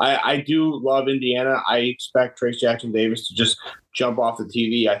 I do love Indiana. I expect Trace Jackson Davis to just jump off the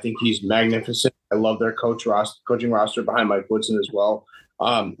TV. I think he's magnificent. I love their coaching roster behind Mike Woodson as well.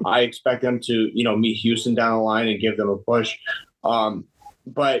 I expect them to meet Houston down the line and give them a push.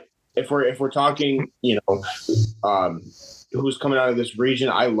 But if we're talking who's coming out of this region,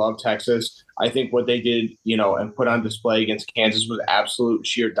 I love Texas. I think what they did, and put on display against Kansas was absolute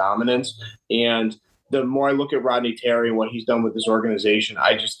sheer dominance. And the more I look at Rodney Terry and what he's done with this organization,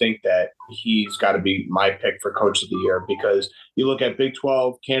 I just think that he's got to be my pick for Coach of the Year, because you look at Big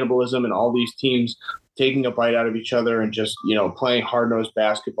 12 cannibalism and all these teams taking a bite out of each other and just, playing hard-nosed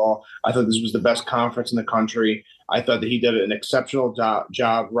basketball. I thought this was the best conference in the country. I thought that he did an exceptional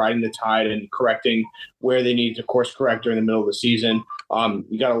job riding the tide and correcting where they needed to course correct during the middle of the season.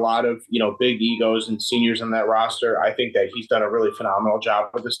 You got a lot of, big egos and seniors on that roster. I think that he's done a really phenomenal job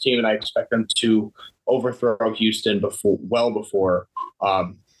with this team, and I expect them to overthrow Houston well before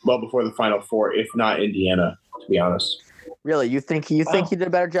the Final Four, if not Indiana, to be honest. Really, you think he did a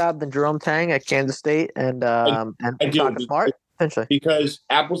better job than Jerome Tang at Kansas State and Shaka Smart? Essentially. Because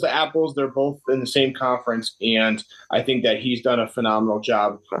apples to apples, they're both in the same conference, and I think that he's done a phenomenal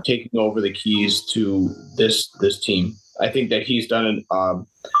job taking over the keys to this team. I think that he's done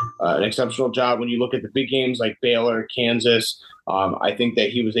an exceptional job when you look at the big games like Baylor, Kansas. I think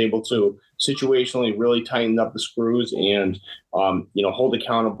that he was able to situationally really tighten up the screws and hold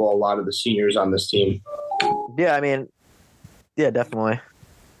accountable a lot of the seniors on this team. Yeah, I mean, yeah, definitely.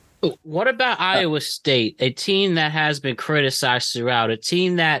 What about Iowa State, a team that has been criticized throughout, a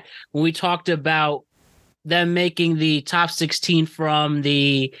team that when we talked about them making the top 16 from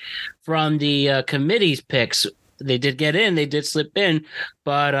the committee's picks, they did get in, they did slip in,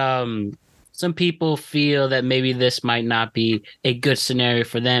 but some people feel that maybe this might not be a good scenario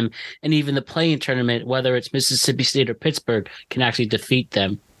for them, and even the play-in tournament, whether it's Mississippi State or Pittsburgh, can actually defeat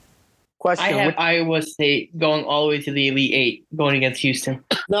them. Question: I have Iowa State going all the way to the Elite Eight, going against Houston.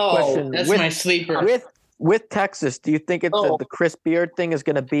 No, that's my sleeper. With Texas, do you think it's the Chris Beard thing is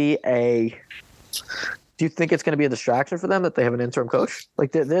going to be a? Do you think it's going to be a distraction for them that they have an interim coach?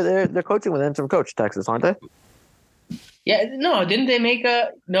 Like they're coaching with an interim coach, Texas, aren't they? Yeah, no, didn't they make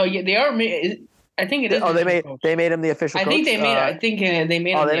a? No, yeah, they are. I think it is. Oh, they made him the official coach. I think they made. I think they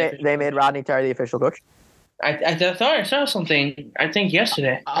made. Oh, they made Rodney Terry the official coach. I thought I saw something. I think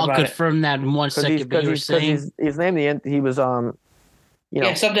yesterday. I'll confirm that in 1 second. But you were saying he's named he was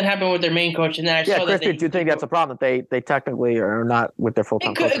yeah, something happened with their main coach, and then I saw Chris, that. Do you think that's a problem that they technically are not with their full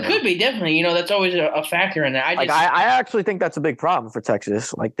time? It could be, definitely. That's always a factor in that. I actually think that's a big problem for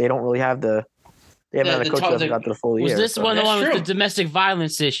Texas. Like they don't really have they haven't had a coach that got to the full year. Was this one with the domestic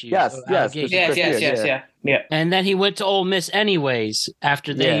violence issue? Yes. Yeah. And then he went to Ole Miss anyways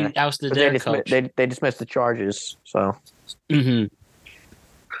after they ousted their coach. They dismissed the charges. So. Mm-hmm.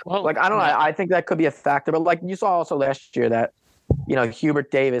 Well, I don't know. I think that could be a factor, but you saw also last year that,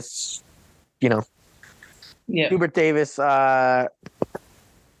 Hubert Davis, Hubert Davis,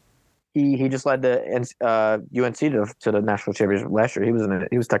 he just led the UNC to the national championship last year.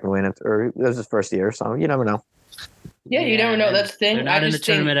 He was technically in it, or it was his first year, so you never know. Yeah, you never know. That's the thing. They're not in the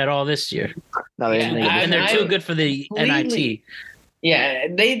tournament at all this year. No, and they're too good for the NIT. Yeah,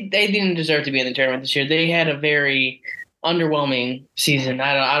 they didn't deserve to be in the tournament this year. They had a very underwhelming season.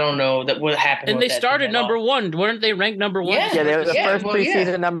 I don't know what happened. And they started number one. Weren't they ranked number one? Yeah, they were the first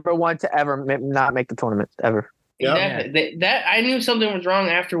preseason number one to ever not make the tournament ever. Exactly. That I knew something was wrong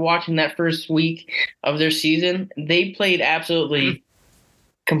after watching that first week of their season. They played absolutely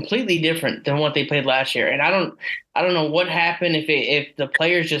completely different than what they played last year, and I don't know what happened, if the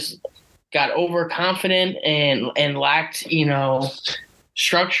players just got overconfident and lacked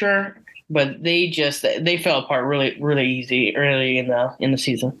structure. But they fell apart really, really easy early in the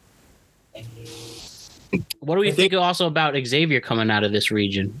season. What do we think also about Xavier coming out of this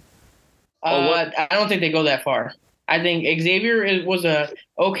region? I don't think they go that far. I think Xavier was a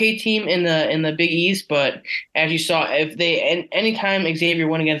okay team in the Big East, but as you saw, anytime Xavier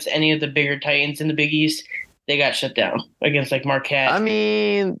went against any of the bigger Titans in the Big East, they got shut down against Marquette. I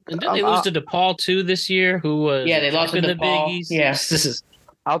mean, and didn't they lose to DePaul too this year? Who was they lost to in DePaul. the Big East? Yeah.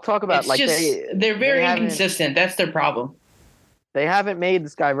 I'll talk about they're very inconsistent. That's their problem. They haven't made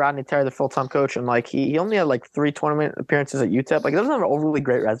this guy Rodney Terry the full-time coach, and he only had 3 tournament appearances at UTEP. He doesn't have an overly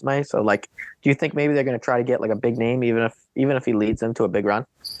great resume. So do you think maybe they're going to try to get a big name, even if he leads them to a big run?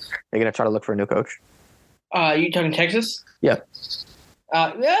 They're going to try to look for a new coach. You talking Texas? Yeah.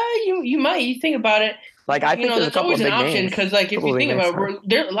 You might. You think about it. I think that's always an option because if you think about it,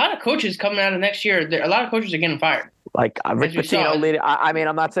 there are a lot of coaches coming out of next year. A lot of coaches are getting fired. Rick Pitino leading. I mean,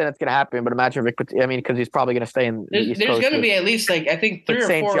 I'm not saying it's going to happen, but imagine Rick Pitino. I mean, because he's probably going to stay in the East Coast. There's going to be at least I think 3 or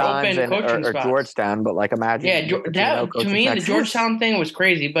 4 open coaching spots. Or Georgetown, but imagine. Yeah, to me the Georgetown thing was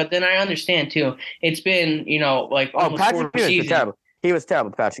crazy, but then I understand too. It's been Patrick Ewing was terrible. He was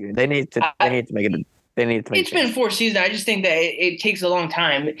terrible, Patrick Ewing. They need to make it. They need to make. It's been 4 seasons. I just think that it takes a long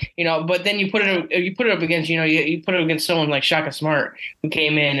time, But then you put it up against, you put it against someone like Shaka Smart who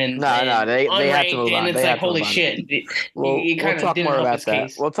came in and they have to move on. And it's holy shit. We'll talk more about that.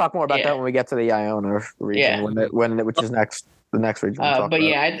 Case. We'll talk more about that when we get to the Iona region, which is next. The next region.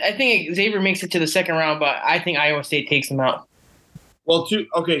 I think Xavier makes it to the second round, but I think Iowa State takes them out. Well, two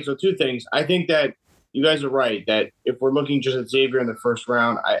things. I think that you guys are right that if we're looking just at Xavier in the first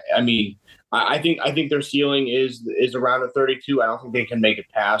round, I think their ceiling is around a 32. I don't think they can make it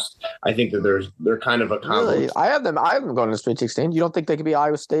past. I think that they're kind of a combo. Really? I have them going to the Sweet 16. You don't think they could be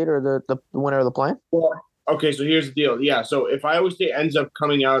Iowa State or the winner of the play-in? Well, okay, so here's the deal. Yeah, so if Iowa State ends up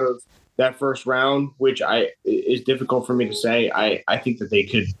coming out of that first round, which is difficult for me to say, I think that they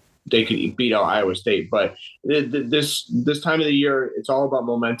could beat out Iowa State. But this time of the year, it's all about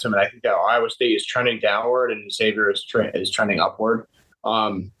momentum, and I think that Iowa State is trending downward and Xavier is trending upward.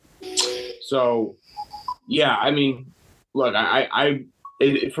 So, yeah, I mean, look,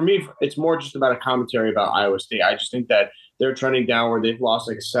 for me, it's more just about a commentary about Iowa State. I just think that they're trending downward. They've lost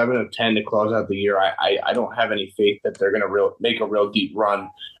like 7 of 10 to close out the year. I don't have any faith that they're going to make a real deep run,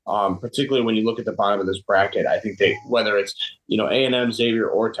 particularly when you look at the bottom of this bracket. I think whether it's A&M, Xavier,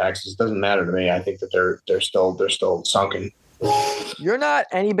 or Texas, doesn't matter to me. I think that they're still sunken. You're not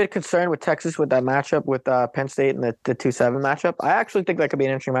any bit concerned with Texas with that matchup with Penn State and the 2-7 matchup? I actually think that could be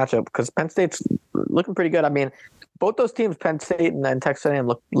an interesting matchup because Penn State's looking pretty good. I mean, both those teams, Penn State and Texas A&M,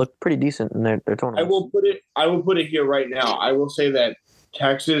 look pretty decent in their tournament. I will put it here right now. I will say that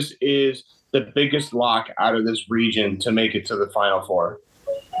Texas is the biggest lock out of this region to make it to the Final Four.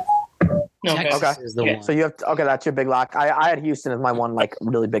 Texas is the one. So you have that's your big lock. I had Houston as my one like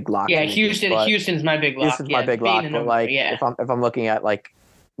really big lock. Yeah, Houston's my big lock. Houston's my big lock. But if I'm looking at like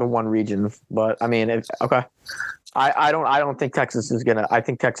the one region, but I mean, I don't think Texas is gonna. I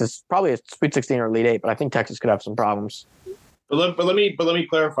think Texas probably a Sweet 16 or Elite 8, but I think Texas could have some problems. But let me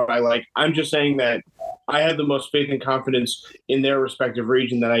clarify. Like, I'm just saying that I have the most faith and confidence in their respective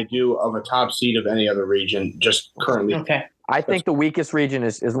region that I do of a top seed of any other region. Just currently. Okay. I think the weakest region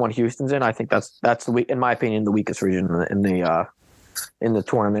is the one Houston's in. I think that's in my opinion, the weakest region in the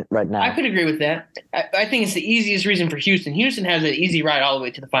tournament right now. I could agree with that. I think it's the easiest reason for Houston. Houston has an easy ride all the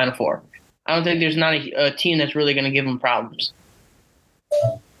way to the Final Four. I don't think there's not a team that's really going to give them problems.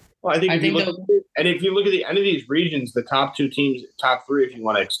 Well, if you look at the end of these regions, the top 2 teams, top 3, if you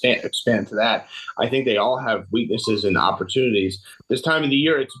want to expand to that, I think they all have weaknesses and opportunities. This time of the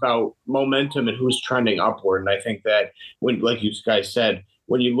year, it's about momentum and who's trending upward. And I think that when, like you guys said,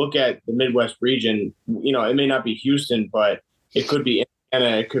 when you look at the Midwest region, it may not be Houston, but it could be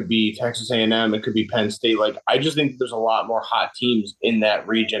Indiana, it could be Texas A&M, it could be Penn State. Like, I just think there's a lot more hot teams in that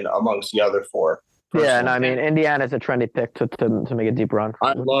region amongst the other 4. Personally. Yeah, and I mean, Indiana's a trendy pick to make a deep run.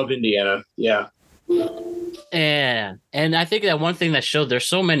 I love Indiana. Yeah. And I think that one thing that showed there's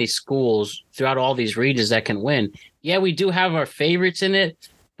so many schools throughout all these regions that can win. Yeah, we do have our favorites in it,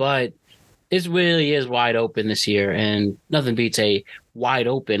 but it really is wide open this year, and nothing beats a wide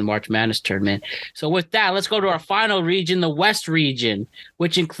open March Madness tournament. So with that, let's go to our final region, the West region,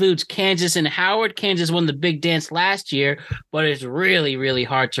 which includes Kansas and Howard. Kansas won the big dance last year, but it's really, really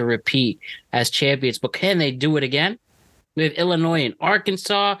hard to repeat as champions. But can they do it again? We have Illinois and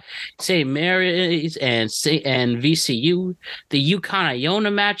Arkansas, St. Mary's and VCU. The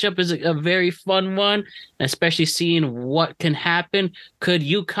UConn-Iona matchup is a very fun one, especially seeing what can happen. Could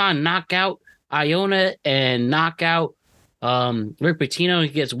UConn knock out Iona and knock out Rick Pitino? He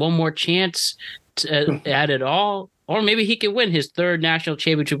gets one more chance at it all. Or maybe he could win his 3rd national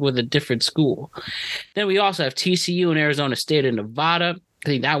championship with a different school. Then we also have TCU and Arizona State and Nevada. I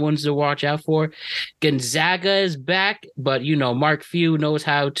think that one's to watch out for. Gonzaga is back, but Mark Few knows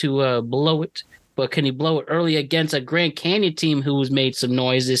how to blow it. But can he blow it early against a Grand Canyon team who's made some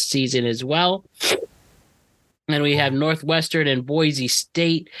noise this season as well? And we have Northwestern and Boise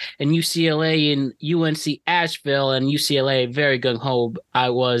State and UCLA and UNC Asheville, and UCLA very gung-ho I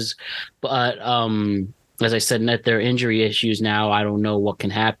was, but as I said, net their injury issues now. I don't know what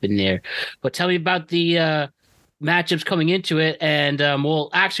can happen there. But tell me about the matchups coming into it, and we'll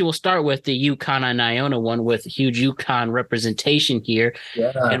start with the UConn and Iona one with huge UConn representation here,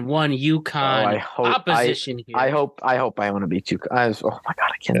 and one UConn opposition here. I hope Iona beats UConn. Oh my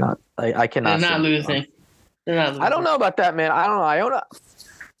God, I cannot. I cannot. They're not losing. I don't know about that, man. I don't know. Iona.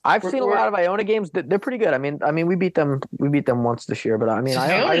 I've seen a lot of Iona games. They're pretty good. I mean, we beat them once this year, but I mean,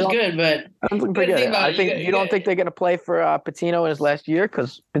 Iona's good, but I'm pretty good. I think you don't think they're going to play for Pitino in his last year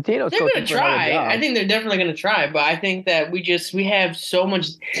because Pitino's they're going to try. I think they're definitely going to try, but I think that we have so much.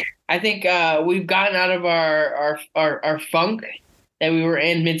 I think we've gotten out of our funk that we were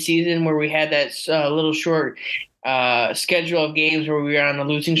in midseason where we had that little short schedule of games where we were on a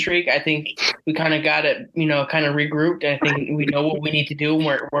losing streak. I think we kind of got it, kind of regrouped. I think we know what we need to do.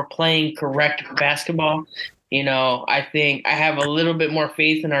 We're playing correct basketball. I think I have a little bit more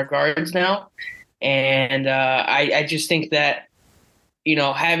faith in our guards now, and I just think that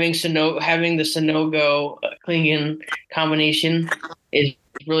having the Sanogo Klingon combination is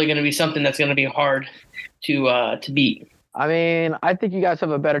really going to be something that's going to be hard to beat. I mean, I think you guys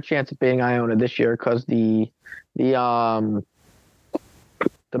have a better chance of beating Iona this year because the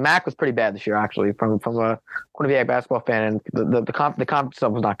MAC was pretty bad this year, actually, from a Quinnipiac basketball fan, and the comp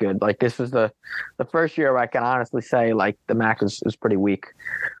stuff was not good. Like, this is the first year where I can honestly say like the MAC is pretty weak.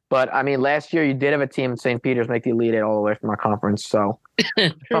 But I mean, last year you did have a team in St. Peter's make the Elite Eight all the way from our conference, so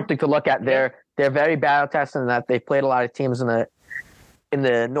something to look at. They're very battle tested in that they've played a lot of teams in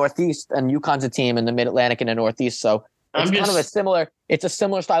the Northeast, and UConn's a team in the Mid Atlantic and the Northeast. So it's a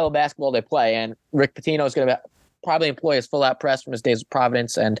similar style of basketball they play, and Rick Pitino is going to probably employ his full out press from his days of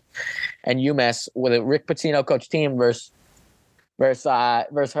Providence and UMass with a Rick Pitino coach team versus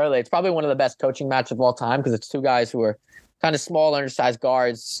Hurley. It's probably one of the best coaching matches of all time because it's two guys who are kind of small, undersized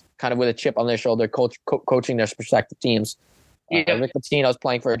guards, kind of with a chip on their shoulder, coaching their respective teams. Rick Pitino's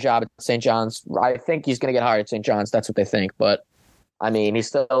playing for a job at St. John's. I think he's going to get hired at St. John's. That's what they think. But I mean, he's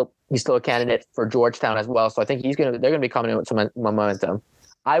still a candidate for Georgetown as well. So I think they're going to be coming in with some momentum.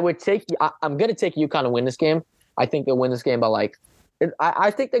 I'm going to take UConn to win this game. I think they'll win this game by I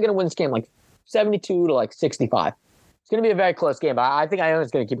think they're going to win this game 72 to 65. It's going to be a very close game, but I think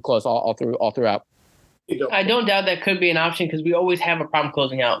Iona's going to keep it close all throughout. I don't doubt that could be an option because we always have a problem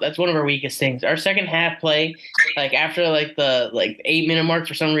closing out. That's one of our weakest things. Our second half play, after the 8-minute mark,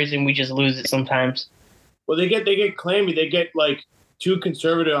 for some reason we just lose it sometimes. Well, they get clammy. They get too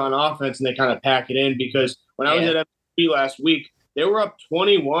conservative on offense and they kind of pack it in because when I was at MVP last week, they were up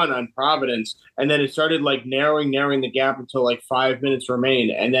 21 on Providence, and then it started narrowing the gap until 5 minutes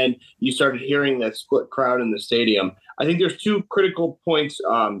remained, and then you started hearing that split crowd in the stadium. I think there's two critical points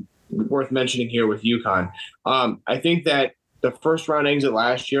worth mentioning here with UConn. I think that the first round exit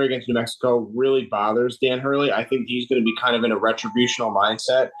last year against New Mexico really bothers Dan Hurley. I think he's going to be kind of in a retributional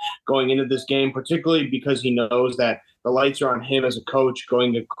mindset going into this game, particularly because he knows that the lights are on him as a coach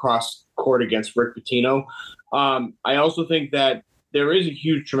going across court against Rick Pitino. I also think that there is a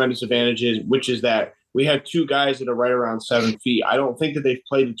huge, tremendous advantage, which is that we have two guys that are right around 7 feet. I don't think that they've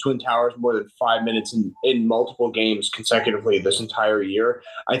played the Twin Towers more than 5 minutes in multiple games consecutively this entire year.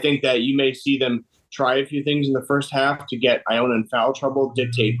 I think that you may see them try a few things in the first half to get Iona in foul trouble,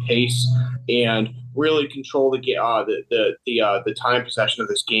 dictate pace, and really control the time possession of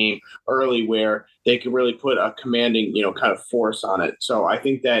this game early, where they can really put a commanding kind of force on it. So I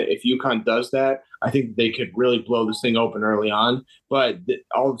think that if UConn does that, I think they could really blow this thing open early on. But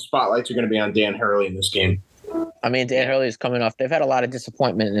all the spotlights are going to be on Dan Hurley in this game. I mean, Dan Hurley is coming off. They've had a lot of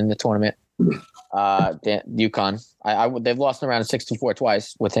disappointment in the tournament. UConn. They've lost in the round of 64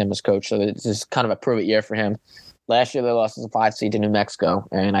 twice with him as coach, so this is kind of a prove it year for him. Last year they lost as a 5 seed to New Mexico,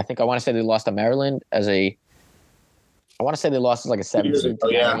 and I want to say they lost to Maryland as a 7 seed to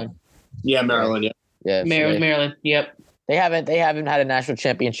Maryland. Yeah, Maryland. Yeah. Maryland. Yep. They haven't had a national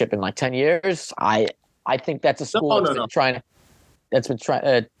championship in 10 years. I think that's a school that's been trying.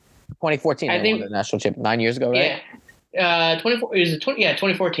 2014. I think won the national championship 9 years ago, right? Yeah.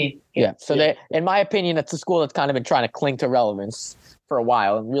 2014. Yeah. So they, in my opinion, that's a school that's kind of been trying to cling to relevance for a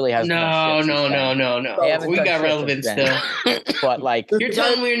while and really has no. We got relevance still. But you're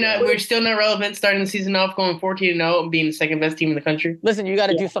telling me we're still not relevant starting the season off going 14-0 and being the second best team in the country. Listen, you got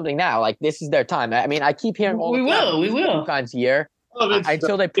to do something now. This is their time. I mean, I keep hearing we will UConn's year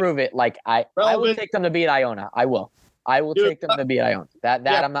until they prove it. I will take them to beat Iona. I will take them to beat Iona.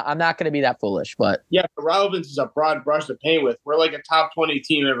 I'm not going to be that foolish, but yeah, the relevance is a broad brush to paint with. We're a top 20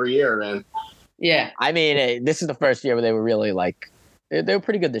 team every year, man. Yeah, I mean, this is the first year where they were really they were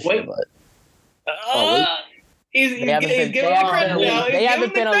pretty good this year, but they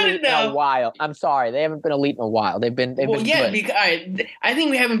haven't been elite in a while. I'm sorry, they haven't been elite in a while. They've been good. I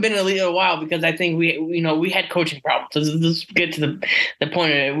think we haven't been elite in a while because I think we had coaching problems. Let's get to the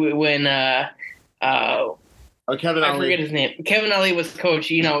point of when Kevin Ali. I forget his name. Kevin Ali was coach.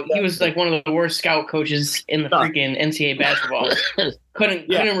 He was one of the worst scout coaches in the freaking NCAA basketball. Couldn't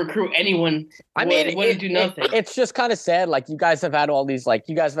recruit anyone. I mean, wouldn't do nothing. It's just kind of sad. You guys have had all these.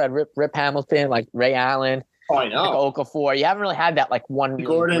 You guys have had Rip Hamilton, Ray Allen. Oh, I know. Okafor. You haven't really had that one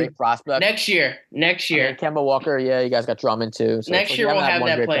really great prospect. Next year. Kemba Walker. Yeah, you guys got Drummond too. So next year we'll have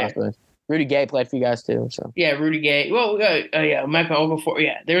that player. Prospect. Rudy Gay played for you guys too. So yeah, Rudy Gay. Well, Michael Okafor.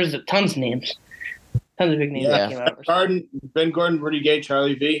 Yeah, there's tons of names. Tons of big names that came out. Ben Gordon, Rudy Gay,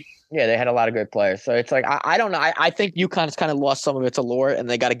 Charlie V. Yeah, they had a lot of good players. So it's I don't know. I think UConn's kind of lost some of its allure, and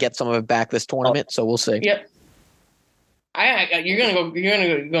they got to get some of it back this tournament. So we'll see. Yep. You're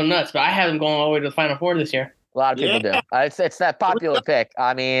gonna go nuts, but I have them going all the way to the Final Four this year. A lot of people do. It's that popular pick.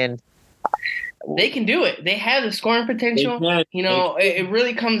 I mean, they can do it. They have the scoring potential. It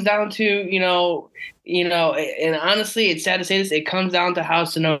really comes down to and honestly, it's sad to say this. It comes down to how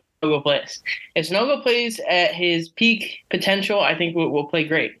Sanogo plays. If Sanogo plays at his peak potential, I think we'll play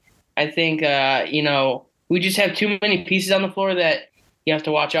great. I think we just have too many pieces on the floor that you have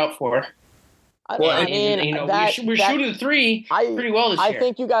to watch out for. I mean, we're shooting the three pretty well this year. I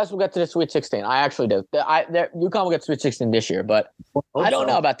think you guys will get to the Sweet 16. I actually do. UConn will get to Sweet 16 this year, but I don't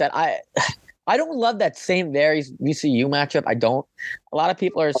know about that. I don't love that St. Mary's VCU matchup. I don't. A lot of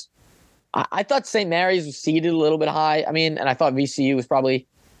people are. I thought St. Mary's was seeded a little bit high. I mean, and I thought VCU was probably.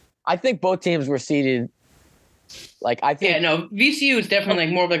 I think both teams were seeded. VCU is definitely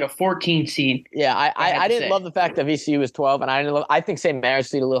more of like a 14 seed. Yeah, I didn't love the fact that VCU was 12, and I think St. Mary's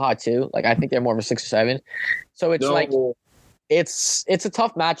seeded a little high too. Like I think they're more of a 6 or 7. So it's it's a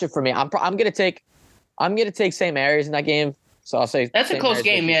tough matchup for me. I'm gonna take St. Mary's in that game. So I'll say that's a close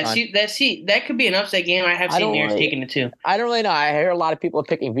game. Yeah, that could be an upset game. I have St. Mary's taking it too. I don't really know. I hear a lot of people are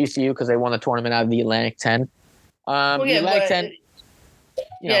picking VCU because they won the tournament out of the Atlantic 10. Atlantic 10.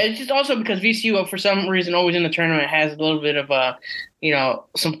 It's just also because VCU, for some reason, always in the tournament has a little bit of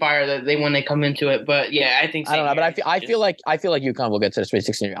some fire that when they come into it. But yeah, I think I don't know, but I feel like UConn will get to the Sweet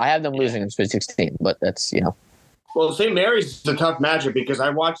 16. I have them losing in the Sweet 16, but that's Well, St. Mary's is a tough matchup because I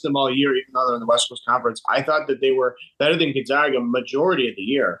watched them all year, even though they're in the West Coast Conference. I thought that they were better than Gonzaga majority of the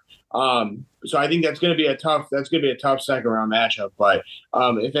year. So I think that's going to be a tough second round matchup. But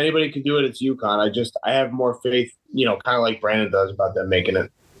if anybody can do it, it's UConn. I have more faith, kind of like Brandon does, about them making it.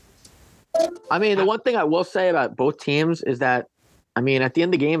 I mean, the one thing I will say about both teams is that, I mean, at the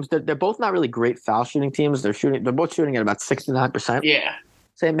end of the games, they're both not really great foul shooting teams. They're both shooting at about 69%. Yeah.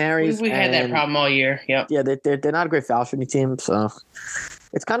 St. Mary's. We had that problem all year. Yep. Yeah, they're not a great foul shooting team, so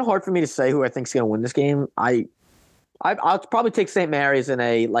it's kind of hard for me to say who I think is going to win this game. I'll probably take St. Mary's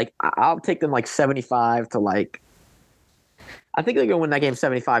I'll take them 75 to I think they're going to win that game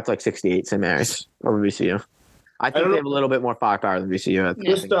 75 to 68, St. Mary's over VCU. I think they have a little bit more firepower than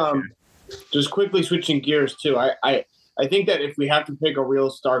VCU. Just quickly switching gears too. I think that if we have to pick a real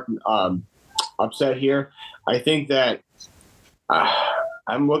stark upset here, I think that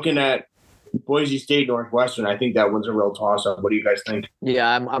I'm looking at Boise State Northwestern. I think that one's a real toss-up. What do you guys think? Yeah,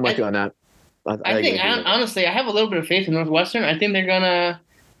 I'm with you on that. I think honestly, I have a little bit of faith in Northwestern. I think they're gonna.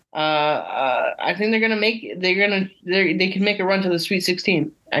 They can make a run to the Sweet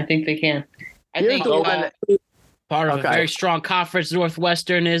 16. I think they can. Part of a very strong conference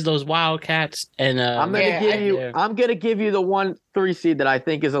Northwestern is those Wildcats, and I'm gonna give you the 1-3 seed that I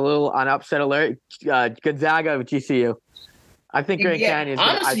think is a little on upset alert. Gonzaga of GCU. I think Grand Canyon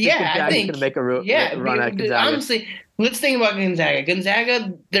is going to make a run at Gonzaga. Honestly, let's think about Gonzaga.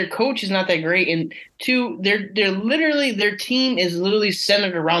 Gonzaga, their coach is not that great, and two, their team is literally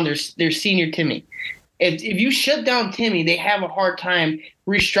centered around their senior Timmy. If you shut down Timmy, they have a hard time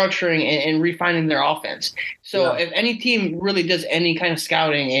restructuring and refining their offense. So if any team really does any kind of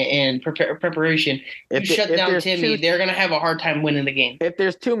scouting and preparation, shut down Timmy, they're going to have a hard time winning the game. If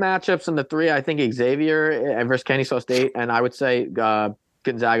there's two matchups in the three, I think Xavier versus Kennesaw State, and I would say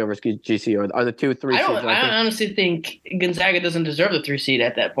Gonzaga versus GCU are the 2-3 seeds. I honestly think Gonzaga doesn't deserve the 3 seed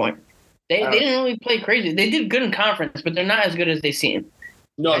at that point. They didn't really play crazy. They did good in conference, but they're not as good as they seem.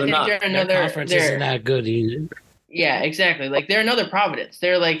 No, they're not. Their conference isn't that good either. Yeah, exactly. They're another Providence.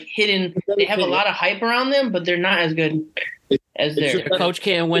 They're hidden. They have a lot of hype around them, but they're not as good as their coach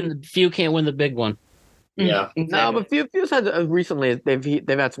can't win. Few can't win the big one. Yeah, exactly. No, but Few's had recently. They've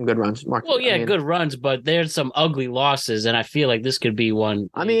had some good runs. Good runs, but there's some ugly losses, and I feel like this could be one.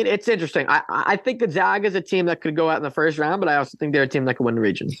 I mean, it's interesting. I think Gonzaga is a team that could go out in the first round, but I also think they're a team that could win the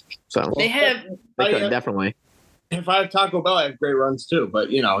region. So they could definitely. If I have Taco Bell, I have great runs too,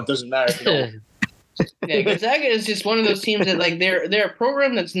 but it doesn't matter. Yeah, Gonzaga is just one of those teams that they're a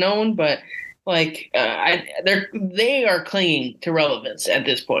program that's known, but they are clinging to relevance at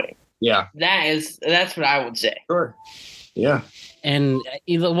this point. Yeah, that's what I would say. Sure. Yeah. And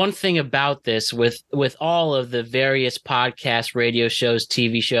the one thing about this, with all of the various podcasts, radio shows,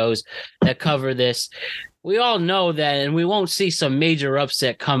 TV shows that cover this, we all know that, and we won't see some major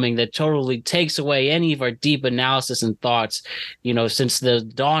upset coming that totally takes away any of our deep analysis and thoughts, since the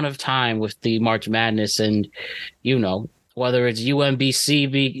dawn of time with the March Madness. And, whether it's UMBC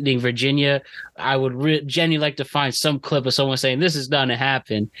beating Virginia, I would genuinely like to find some clip of someone saying this is going to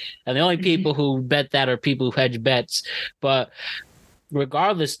happen. And the only people who bet that are people who hedge bets. But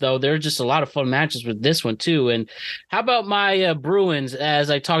regardless, though, there are just a lot of fun matches with this one, too. And how about my Bruins,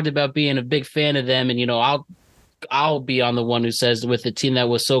 as I talked about being a big fan of them? And, I'll be on the one who says with a team that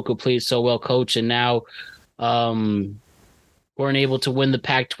was so complete, so well coached, and now weren't able to win the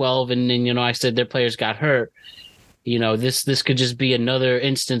Pac-12. And then, I said their players got hurt. This could just be another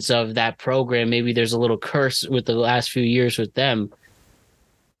instance of that program. Maybe there's a little curse with the last few years with them.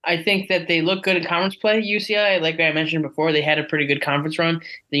 I think that they look good in conference play. UCLA, like I mentioned before, they had a pretty good conference run.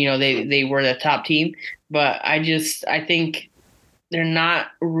 They were the top team, but I think not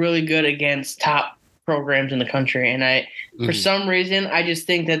really good against top programs in the country, and for some reason I just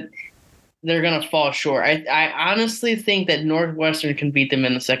think that they're gonna fall short. I honestly think that Northwestern can beat them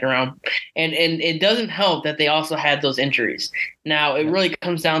in the second round, and it doesn't help that they also had those injuries. Now it really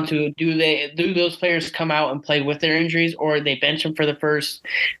comes down to do those players come out and play with their injuries, or they bench them for the first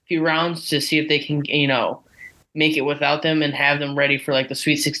few rounds to see if they can make it without them and have them ready for like the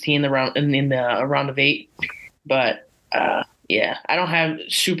Sweet 16 in the round of 8. But yeah, I don't have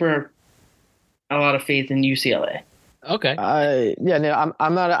a lot of faith in UCLA. Okay.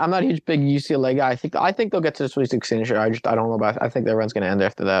 I'm not a huge big UCLA guy. I think they'll get to the Sweet 16 this year. I don't know about. I think their run's going to end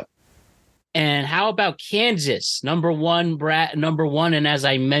after that. And how about Kansas, number one, and as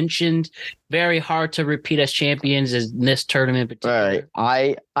I mentioned, very hard to repeat as champions in this tournament. All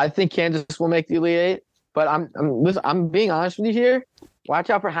right, I think Kansas will make the Elite Eight, but I'm being honest with you here. Watch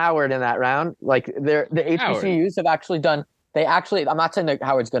out for Howard in that round. Like the HBCUs have actually done. I'm not saying that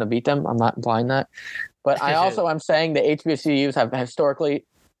Howard's going to beat them. I'm not implying that. But I also am saying the HBCUs have historically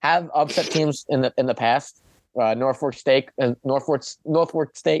upset teams in the past. Norfolk State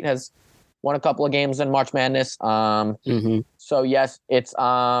has won a couple of games in March Madness. So yes, it's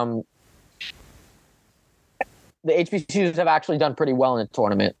the HBCUs have actually done pretty well in the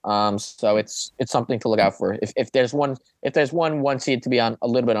tournament. So it's something to look out for. If there's one seed to be on a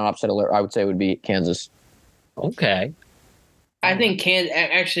little bit on upset alert, I would say it would be Kansas. Okay, I think Kansas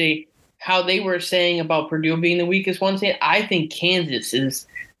actually. How they were saying about Purdue being the weakest one seed, I think Kansas is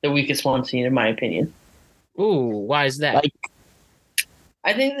the weakest one seed in my opinion. Ooh, why is that?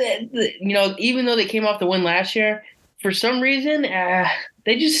 I think that even though they came off the win last year, for some reason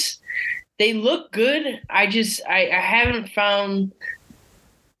they look good. I haven't found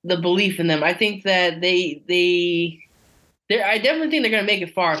the belief in them. I think that I definitely think they're going to make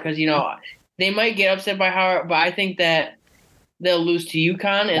it far because they might get upset by Howard, but I think that they'll lose to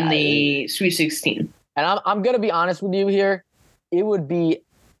UConn in the Sweet 16. And I'm going to be honest with you here. It would be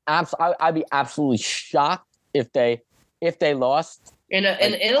I'd be absolutely shocked if they lost. And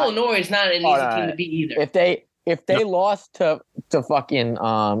Illinois is not an easy team to beat either. If they lost to fucking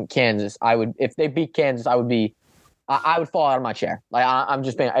Kansas, if they beat Kansas, I would fall out of my chair. Like I'm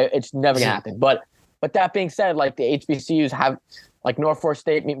just being, it's never gonna happen. But that being said, like the HBCUs have like Norfolk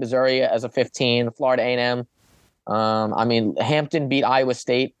State meet Missouri as a 15, Florida A&M. Hampton beat Iowa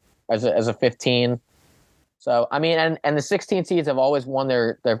State as a 15. So and the 16 seeds have always won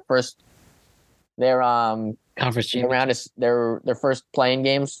their conference around their first playing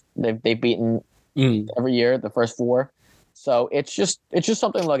games. They've beaten every year the first 4. So it's just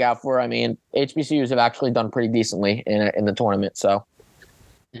something to look out for. I mean, HBCUs have actually done pretty decently in the tournament. So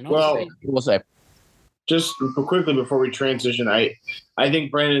we'll say. Just quickly before we transition, I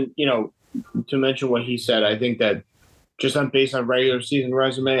think Brandon, to mention what he said, I think that just based on regular season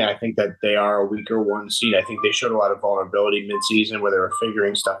resume, I think that they are a weaker 1 seed. I think they showed a lot of vulnerability midseason where they were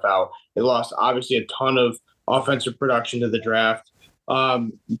figuring stuff out. They lost obviously a ton of offensive production to the draft.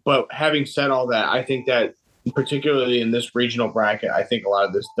 But having said all that, I think that particularly in this regional bracket, I think a lot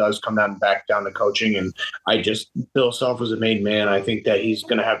of this does come back down to coaching. And Bill Self was a made man. I think that he's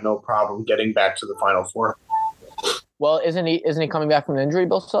going to have no problem getting back to the Final Four. Well, isn't he coming back from an injury,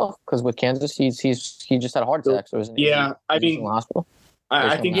 Bill Self? Because with Kansas, he just had a heart attack. So isn't he? Yeah, in the hospital.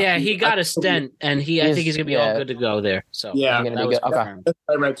 I think. Yeah, he got a stent, and I think he's gonna be all good to go there. So yeah, that was okay.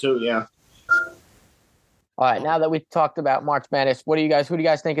 I read too. Yeah. All right, now that we talked about March Madness, who do you guys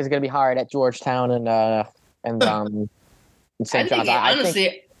think is going to be hired at Georgetown and St. John's?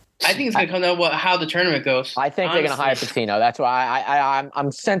 Honestly, I think it's going to come down to how the tournament goes. I think they're going to hire Pitino. That's why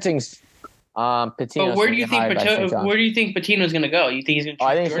I'm sensing Pitino. But where do you think Pitino's going to go? You think he's going to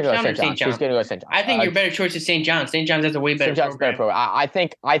choose Georgetown or St. John's? He's going to go to St. John's. I think your better choice is St. John's. St. John's has a way better program. I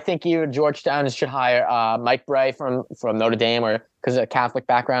think either Georgetown should hire Mike Bray from Notre Dame, or because of a Catholic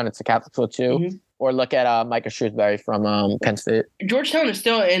background, it's a Catholic school too. Mm-hmm. Or look at Micah Shrewsbury from Penn State. Georgetown is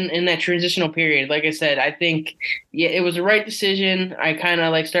still in that transitional period. Like I said, I think it was the right decision. I kind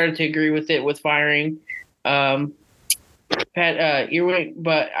of started to agree with it with firing Pat Ewing,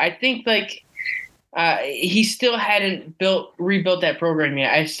 but I think he still hadn't rebuilt that program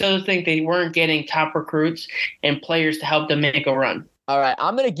yet. I still think they weren't getting top recruits and players to help them make a run. All right,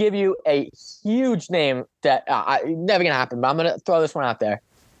 I'm going to give you a huge name that never going to happen, but I'm going to throw this one out there.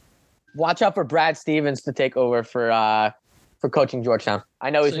 Watch out for Brad Stevens to take over for coaching Georgetown. I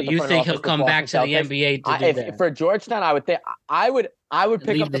know he's. So you think he'll come back to the NBA to do that? For Georgetown, I would think I would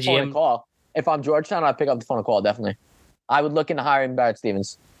pick up the phone and call. If I'm Georgetown, I'd pick up the phone and call. Definitely, I would look into hiring Brad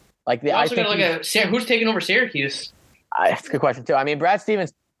Stevens. You're also going to look at who's taking over Syracuse. That's a good question too. I mean, Brad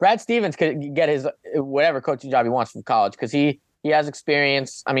Stevens could get his whatever coaching job he wants from college because he He has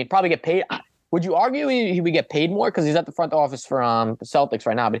experience. I mean, probably get paid. Would you argue he would get paid more because he's at the front office for the Celtics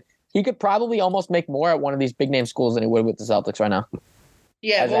right now? But he could probably almost make more at one of these big name schools than he would with the Celtics right now.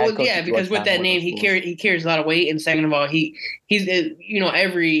 Yeah, because with that name, he carries a lot of weight, and second of all, he's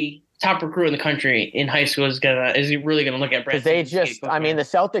every top recruit in the country in high school is really gonna look at Brad. The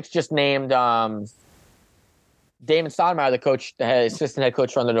Celtics just named Damon Stoudemire, the coach, the assistant head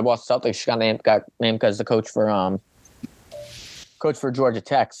coach under the Boston Celtics, got named because the coach for Georgia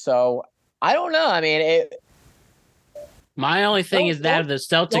Tech. So I don't know. I mean, my only thing is that the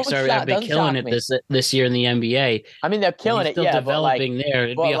Celtics have been killing it this year in the NBA. I mean, they're killing it. Still developing there.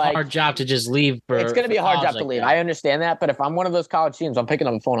 It'd be a hard job to just leave. It's going to be a hard job to leave. I understand that, but if I'm one of those college teams, I'm picking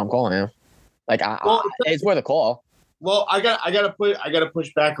up the phone. I'm calling him. It's worth a call. Well, I gotta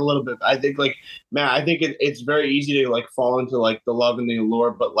push back a little bit. I think I think it's very easy to fall into the love and the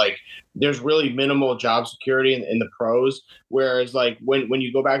allure, but there's really minimal job security in the pros. Whereas when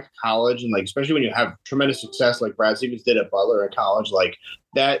you go back to college and especially when you have tremendous success like Brad Stevens did at Butler at college,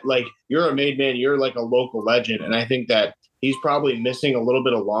 you're a made man, you're a local legend, and I think that he's probably missing a little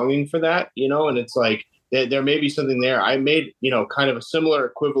bit of longing for that, and it's there may be something there. I made, kind of a similar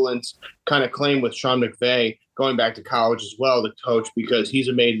equivalence kind of claim with Sean McVay going back to college as well, the coach, because he's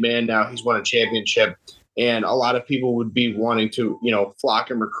a made man now. He's won a championship, and a lot of people would be wanting to, flock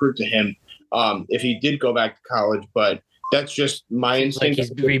and recruit to him if he did go back to college. But that's just my instinct.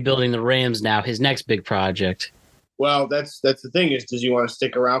 He's rebuilding the Rams now, his next big project. Well, that's the thing is, does he want to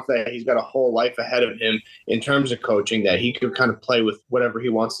stick around for that? He's got a whole life ahead of him in terms of coaching that he could kind of play with whatever he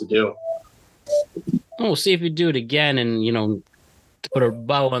wants to do. We'll see if we do it again, and to put a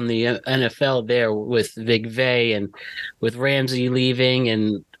bow on the NFL there with McVay and with Ramsey leaving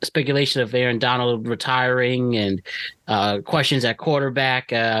and speculation of Aaron Donald retiring and questions at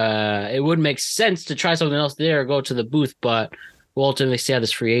quarterback. It would make sense to try something else there or go to the booth, but we'll ultimately see how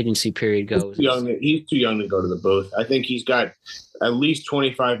this free agency period goes. He's too young to go to the booth. I think he's got at least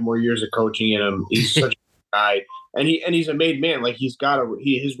 25 more years of coaching in him. He's such a guy. And he's a made man. He's got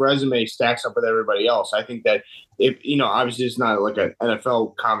his resume stacks up with everybody else. I think that if obviously it's not an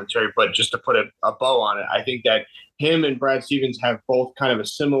NFL commentary, but just to put a bow on it, I think that him and Brad Stevens have both kind of a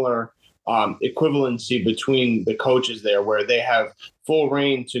similar equivalency between the coaches there, where they have full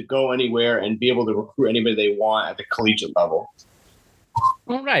reign to go anywhere and be able to recruit anybody they want at the collegiate level.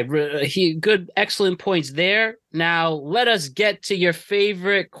 All right, good, excellent points there. Now let us get to your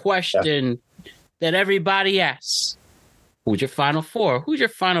favorite question. Yeah. That everybody asks. Who's your Final Four? Who's your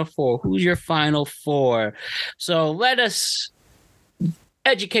Final Four? Who's your Final Four? So let us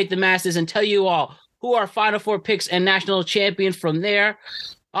educate the masses and tell you all who are Final Four picks and national champion from there.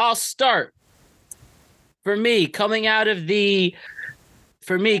 I'll start. For me, coming out of the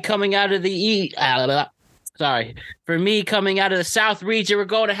South region, we're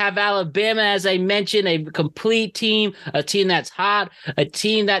going to have Alabama, as I mentioned, a complete team, a team that's hot, a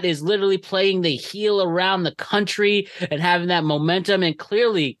team that is literally playing the heel around the country and having that momentum. And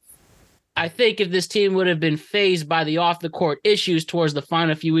clearly, I think if this team would have been fazed by the off-the-court issues towards the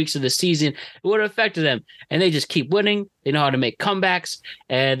final few weeks of the season, it would have affected them. And they just keep winning. They know how to make comebacks,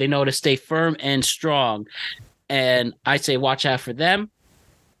 and they know how to stay firm and strong. And I say watch out for them.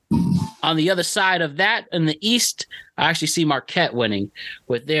 On the other side of that, in the East, I actually see Marquette winning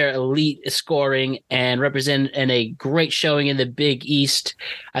with their elite scoring and represent in a great showing in the Big East.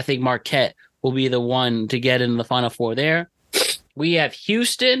 I think Marquette will be the one to get in the Final Four there. We have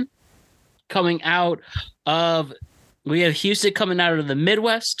Houston coming out of the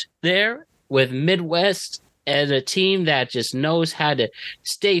Midwest there, with Midwest as a team that just knows how to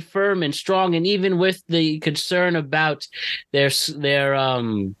stay firm and strong, and even with the concern about their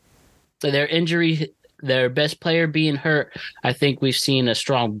injury, their best player being hurt, I think we've seen a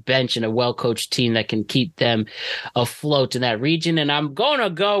strong bench and a well-coached team that can keep them afloat in that region. And I'm going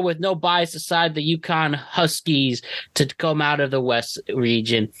to go with no bias aside the UConn Huskies to come out of the West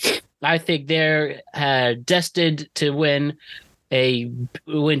region. I think they're destined to win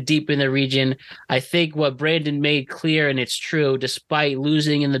deep in the region. I think what Brandon made clear, and it's true, despite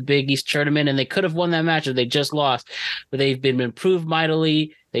losing in the Big East tournament, and they could have won that match if they just lost, but they've been improved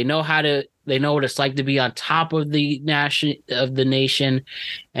mightily. They know what it's like to be on top of the nation.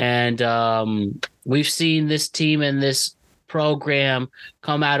 And we've seen this team and this program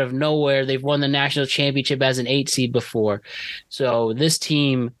come out of nowhere. They've won the national championship as an 8 seed before. So this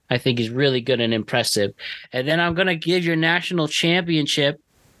team, I think, is really good and impressive. And then I'm going to give your national championship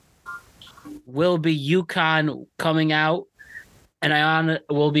will be UConn coming out, and Iona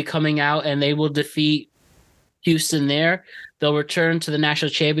will be coming out, and they will defeat Houston there. They'll return to the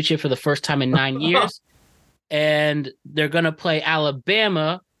national championship for the first time in 9 years. and they're going to play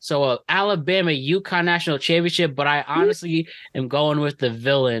Alabama. So Alabama UConn national championship, but I honestly am going with the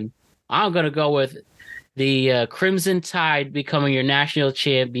villain. I'm going to go with the Crimson Tide becoming your national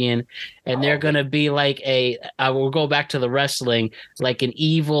champion, and they're going to be like we'll go back to the wrestling, like an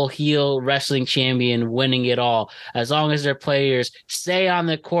evil heel wrestling champion winning it all. As long as their players stay on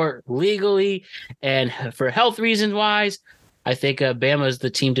the court legally and for health reasons wise, I think Bama is the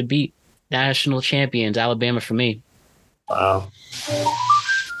team to beat. National champions, Alabama for me. Wow.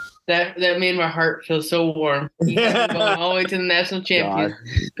 That made my heart feel so warm. Going all the way to the national champion.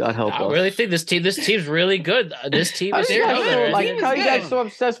 God help us. I really think this team's really good. This team is How you guys so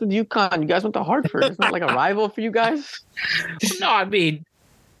obsessed with UConn? You guys went to Hartford. Isn't that like a rival for you guys? No, I mean,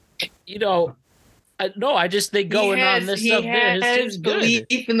 I just think going on this stuff there, his team's good.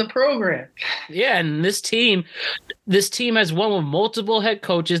 Belief in the program. Yeah, and this team has won with multiple head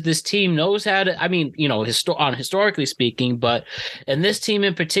coaches. This team knows how to. I mean, historically speaking, but and this team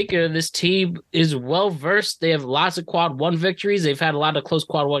in particular, this team is well versed. They have lots of quad one victories. They've had a lot of close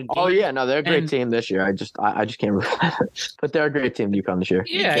quad one games. Oh yeah, no, they're a great team this year. I just can't remember, but they're a great team. UConn this year.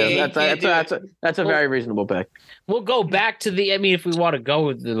 Yeah, that's a very reasonable pick. We'll go back to if we want to go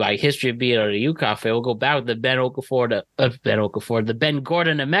with the history of being a UConn fan, we'll go back with the Ben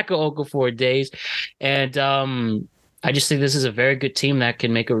Gordon and Mecca Okafor days, and I just think this is a very good team that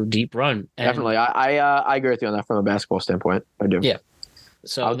can make a deep run. And definitely, I agree with you on that from a basketball standpoint. I do. Yeah,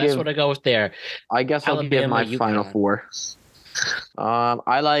 so that's what I go with there. I guess I'll give my final four.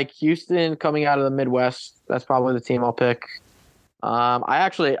 I like Houston coming out of the Midwest. That's probably the team I'll pick.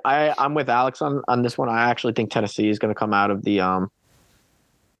 I'm with Alex on this one. I actually think Tennessee is going to come out of the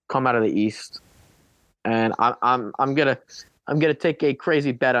East, and I'm gonna take a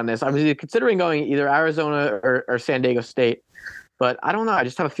crazy bet on this. I was considering going either Arizona or San Diego State, but I don't know. I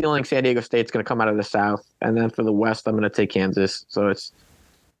just have a feeling San Diego State's going to come out of the South, and then for the West, I'm going to take Kansas. So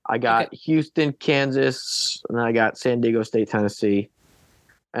I got Houston, Kansas, and then I got San Diego State, Tennessee,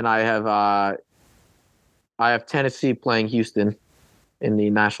 and I have Tennessee playing Houston in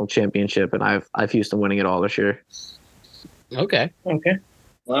the national championship, and I have Houston winning it all this year. Okay.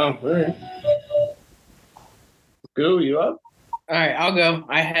 Wow. All right. Go, you up? All right, I'll go.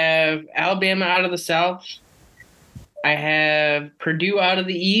 I have Alabama out of the South. I have Purdue out of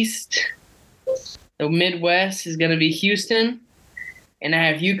the East. The Midwest is going to be Houston. And I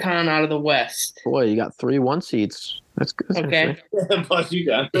have UConn out of the West. Boy, you got 3 1 seeds. That's good. Okay. Plus you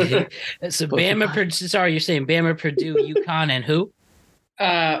got. So you're saying Bama, Purdue, UConn, and who?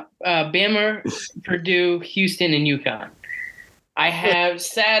 Bama, Purdue, Houston, and UConn. I have,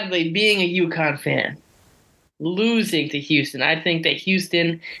 sadly, being a UConn fan, losing to Houston. I think that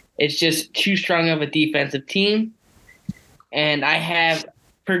Houston is just too strong of a defensive team. And I have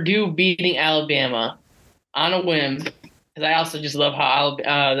Purdue beating Alabama on a whim, because I also just love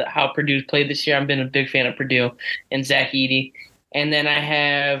how Purdue's played this year. I've been a big fan of Purdue and Zach Edey. And then I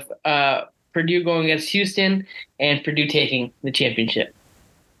have Purdue going against Houston and Purdue taking the championship.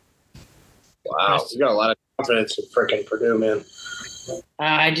 Wow, you got a lot of confidence in freaking Purdue, man.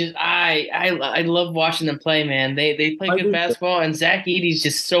 I love watching them play, man. They play good basketball, and Zach Edey's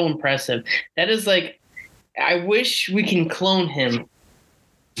just so impressive. That is I wish we can clone him.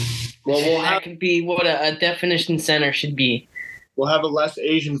 Well, that could be what a definition center should be. We'll have a less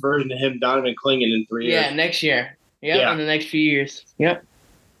Asian version of him, Donovan Clingan, in 3 years. Yeah, next year. In the next few years. Yep.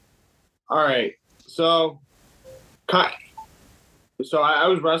 All right. So I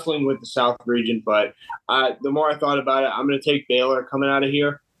was wrestling with the South region, but the more I thought about it, I'm going to take Baylor coming out of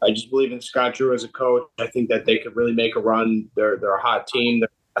here. I just believe in Scott Drew as a coach. I think that they could really make a run. They're a hot team. They're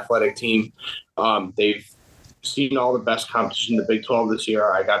an athletic team. They've seen all the best competition in the Big 12 this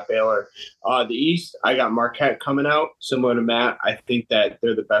year. I got Baylor. The East, I got Marquette coming out. Similar to Matt, I think that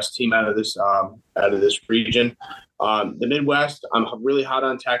they're the best team out of this region. The Midwest, I'm really hot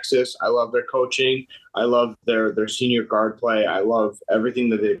on Texas. I love their coaching. I love their senior guard play. I love everything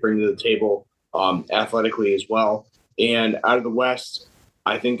that they bring to the table athletically as well. And out of the West,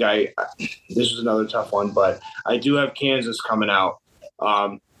 I think this was another tough one, but I do have Kansas coming out.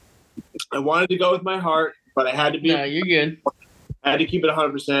 I wanted to go with my heart, but I had to be. No, you're good. I had to keep it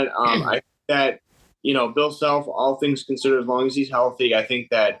 100%. I think that, Bill Self, all things considered, as long as he's healthy, I think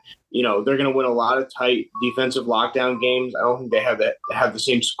that, they're going to win a lot of tight defensive lockdown games. I don't think they have the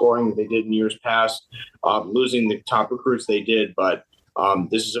same scoring that they did in years past, losing the top recruits they did. But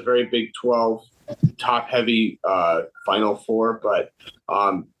this is a very Big 12, top-heavy Final Four. But,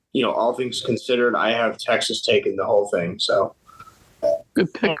 all things considered, I have Texas taking the whole thing. So.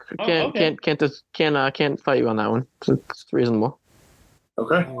 Good pick. Can't fight you on that one. It's reasonable.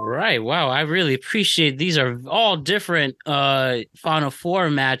 Okay. All right. Wow. I really appreciate these are all different Final Four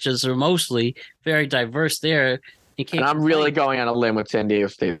matches, or mostly very diverse there. And I'm really going on a limb with San Diego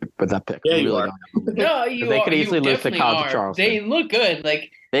State with that pick. Yeah, I'm you really are. No, you They could are- easily you lose to definitely College of are. Charleston. They look good.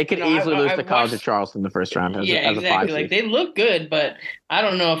 Like They could easily lose to College of Charleston in the first round as a exactly. 5 Like seed. they look good, but I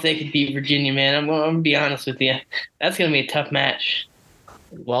don't know if they could beat Virginia, man. I'm gonna be honest with you. That's gonna be a tough match.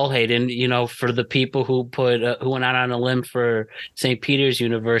 Well, Hayden, for the people who who went out on a limb for St. Peter's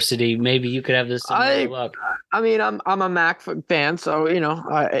University, maybe you could have this similar luck. I mean, I'm a MAC fan, so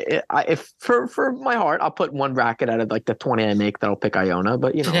if for my heart, I'll put one bracket out of like the 20 I make that I'll pick Iona.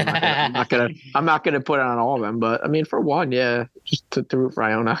 But I'm not gonna put it on all of them. But I mean, for one, yeah, just to root for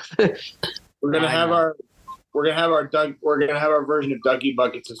Iona. We're gonna have our version of Dougie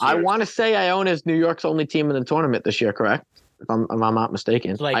Buckets this year. I want to say Iona is New York's only team in the tournament this year, correct? If I'm not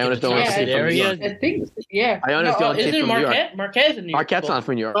mistaken. Like Iona's in the the only Tri-State team from New area? York. I think, yeah. Iona's the only isn't team it from New York. Marquette? Marquette's in New York. Marquette's not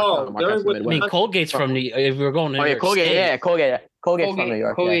from New York. Oh, No, Marquette's from they're- I mean, Midwest. Colgate's from if we're going to Oh New yeah, York Colgate. State. Yeah, Colgate's from New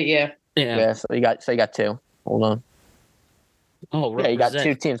York. Colgate, yeah. Yeah, so you got two. Hold on. Oh, Yeah, you got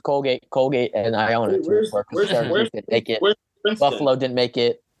represent. 2 teams, Colgate, and Iona. Where's Syracuse didn't make it. Princeton? Buffalo didn't make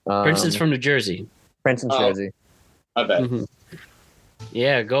it. Princeton's from New Jersey. Princeton's Oh. Jersey. I bet. Mhm.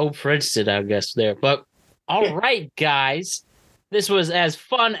 Yeah, go Princeton, I guess, there. But all right, guys. This was as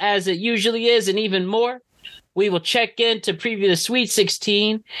fun as it usually is, and even more. We will check in to preview the Sweet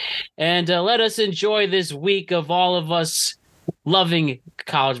 16, and let us enjoy this week of all of us loving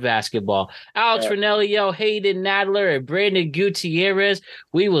college basketball. Alex Ranelio, Hayden Nadler, and Brandon Gutierrez.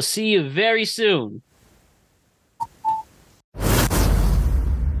 We will see you very soon.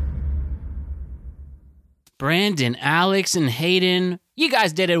 Brandon, Alex, and Hayden, you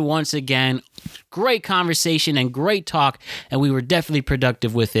guys did it once again. Great conversation and great talk, and we were definitely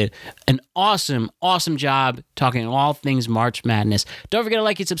productive with it. An awesome job talking all things March Madness. Don't forget to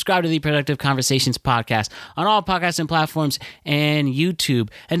like and subscribe to the Productive Conversations podcast on all podcasting platforms and YouTube.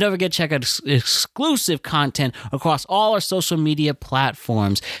 And don't forget to check out exclusive content across all our social media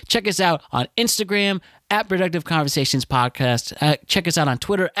platforms. Check us out on Instagram at Productive Conversations Podcast. Check us out on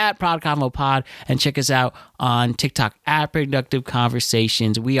Twitter at ProdConvoPod, and check us out on TikTok at Productive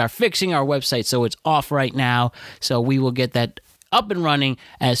Conversations. We are fixing our website, so it's off right now. So we will get that up and running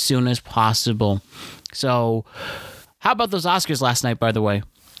as soon as possible. So how about those Oscars last night, by the way?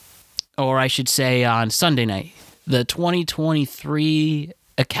 Or I should say on Sunday night. The 2023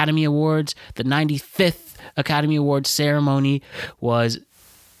 Academy Awards, the 95th Academy Awards ceremony was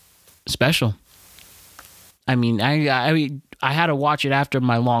special. I mean, I had to watch it after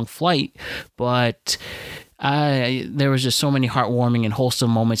my long flight, but there was just so many heartwarming and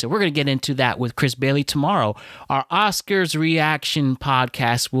wholesome moments, and we're going to get into that with Chris Bailey tomorrow. Our Oscars reaction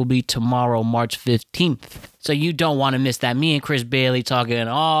podcast will be tomorrow, March 15th, so you don't want to miss that. Me and Chris Bailey talking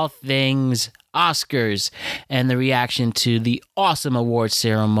all things Oscars and the reaction to the awesome awards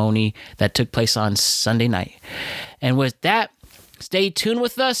ceremony that took place on Sunday night. And with that, stay tuned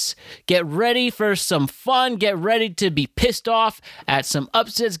with us. Get ready for some fun. Get ready to be pissed off at some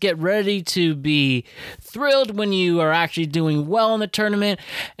upsets. Get ready to be thrilled when you are actually doing well in the tournament.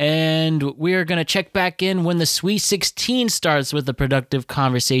 And we're going to check back in when the Sweet 16 starts with the Productive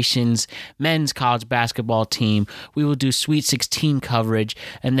Conversations men's college basketball team. We will do Sweet 16 coverage,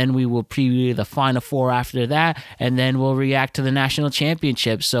 and then we will preview the Final Four after that, and then we'll react to the national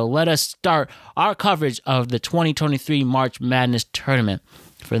championship. So let us start our coverage of the 2023 March Madness tournament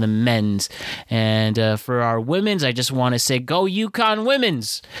for the men's. And for our women's, I just want to say go UConn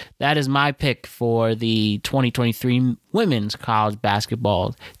women's. That is my pick for the 2023 women's college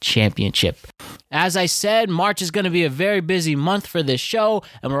basketball championship. As I said, March is going to be a very busy month for this show,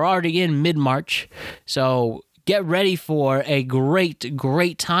 and we're already in mid-March. So get ready for a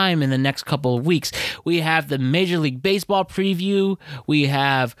great time in the next couple of weeks. We have the Major League Baseball preview. We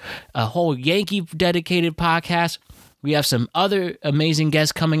have a whole Yankee dedicated podcast. We have some other amazing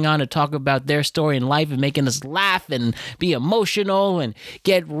guests coming on to talk about their story in life and making us laugh and be emotional and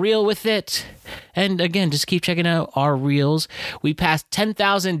get real with it. And again, just keep checking out our reels. We passed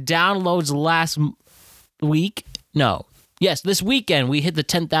 10,000 downloads last week. Yes, this weekend we hit the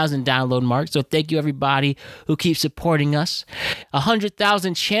 10,000 download mark, so thank you everybody who keeps supporting us.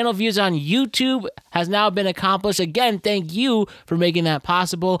 100,000 channel views on YouTube has now been accomplished. Again, thank you for making that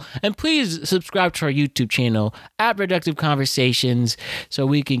possible. And please subscribe to our YouTube channel at Productive Conversations so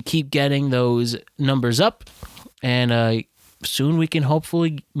we can keep getting those numbers up. And soon we can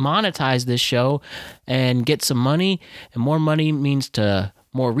hopefully monetize this show and get some money. And more money means to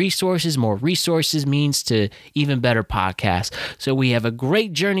more resources. More resources means to even better podcasts. So we have a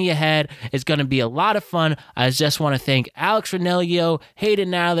great journey ahead. It's going to be a lot of fun. I just want to thank Alex Ranelio, Hayden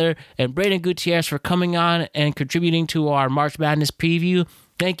Nadler, and Brayden Gutierrez for coming on and contributing to our March Madness preview.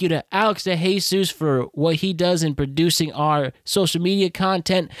 Thank you to Alex De Jesus for what he does in producing our social media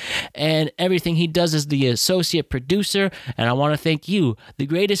content and everything he does as the associate producer. And I want to thank you, the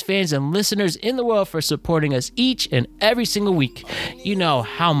greatest fans and listeners in the world, for supporting us each and every single week. You know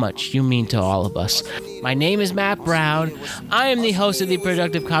how much you mean to all of us. My name is Matt Brown. I am the host of the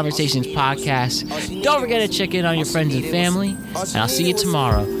Productive Conversations podcast. Don't forget to check in on your friends and family, and I'll see you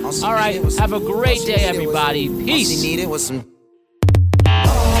tomorrow. All right, have a great day, everybody. Peace.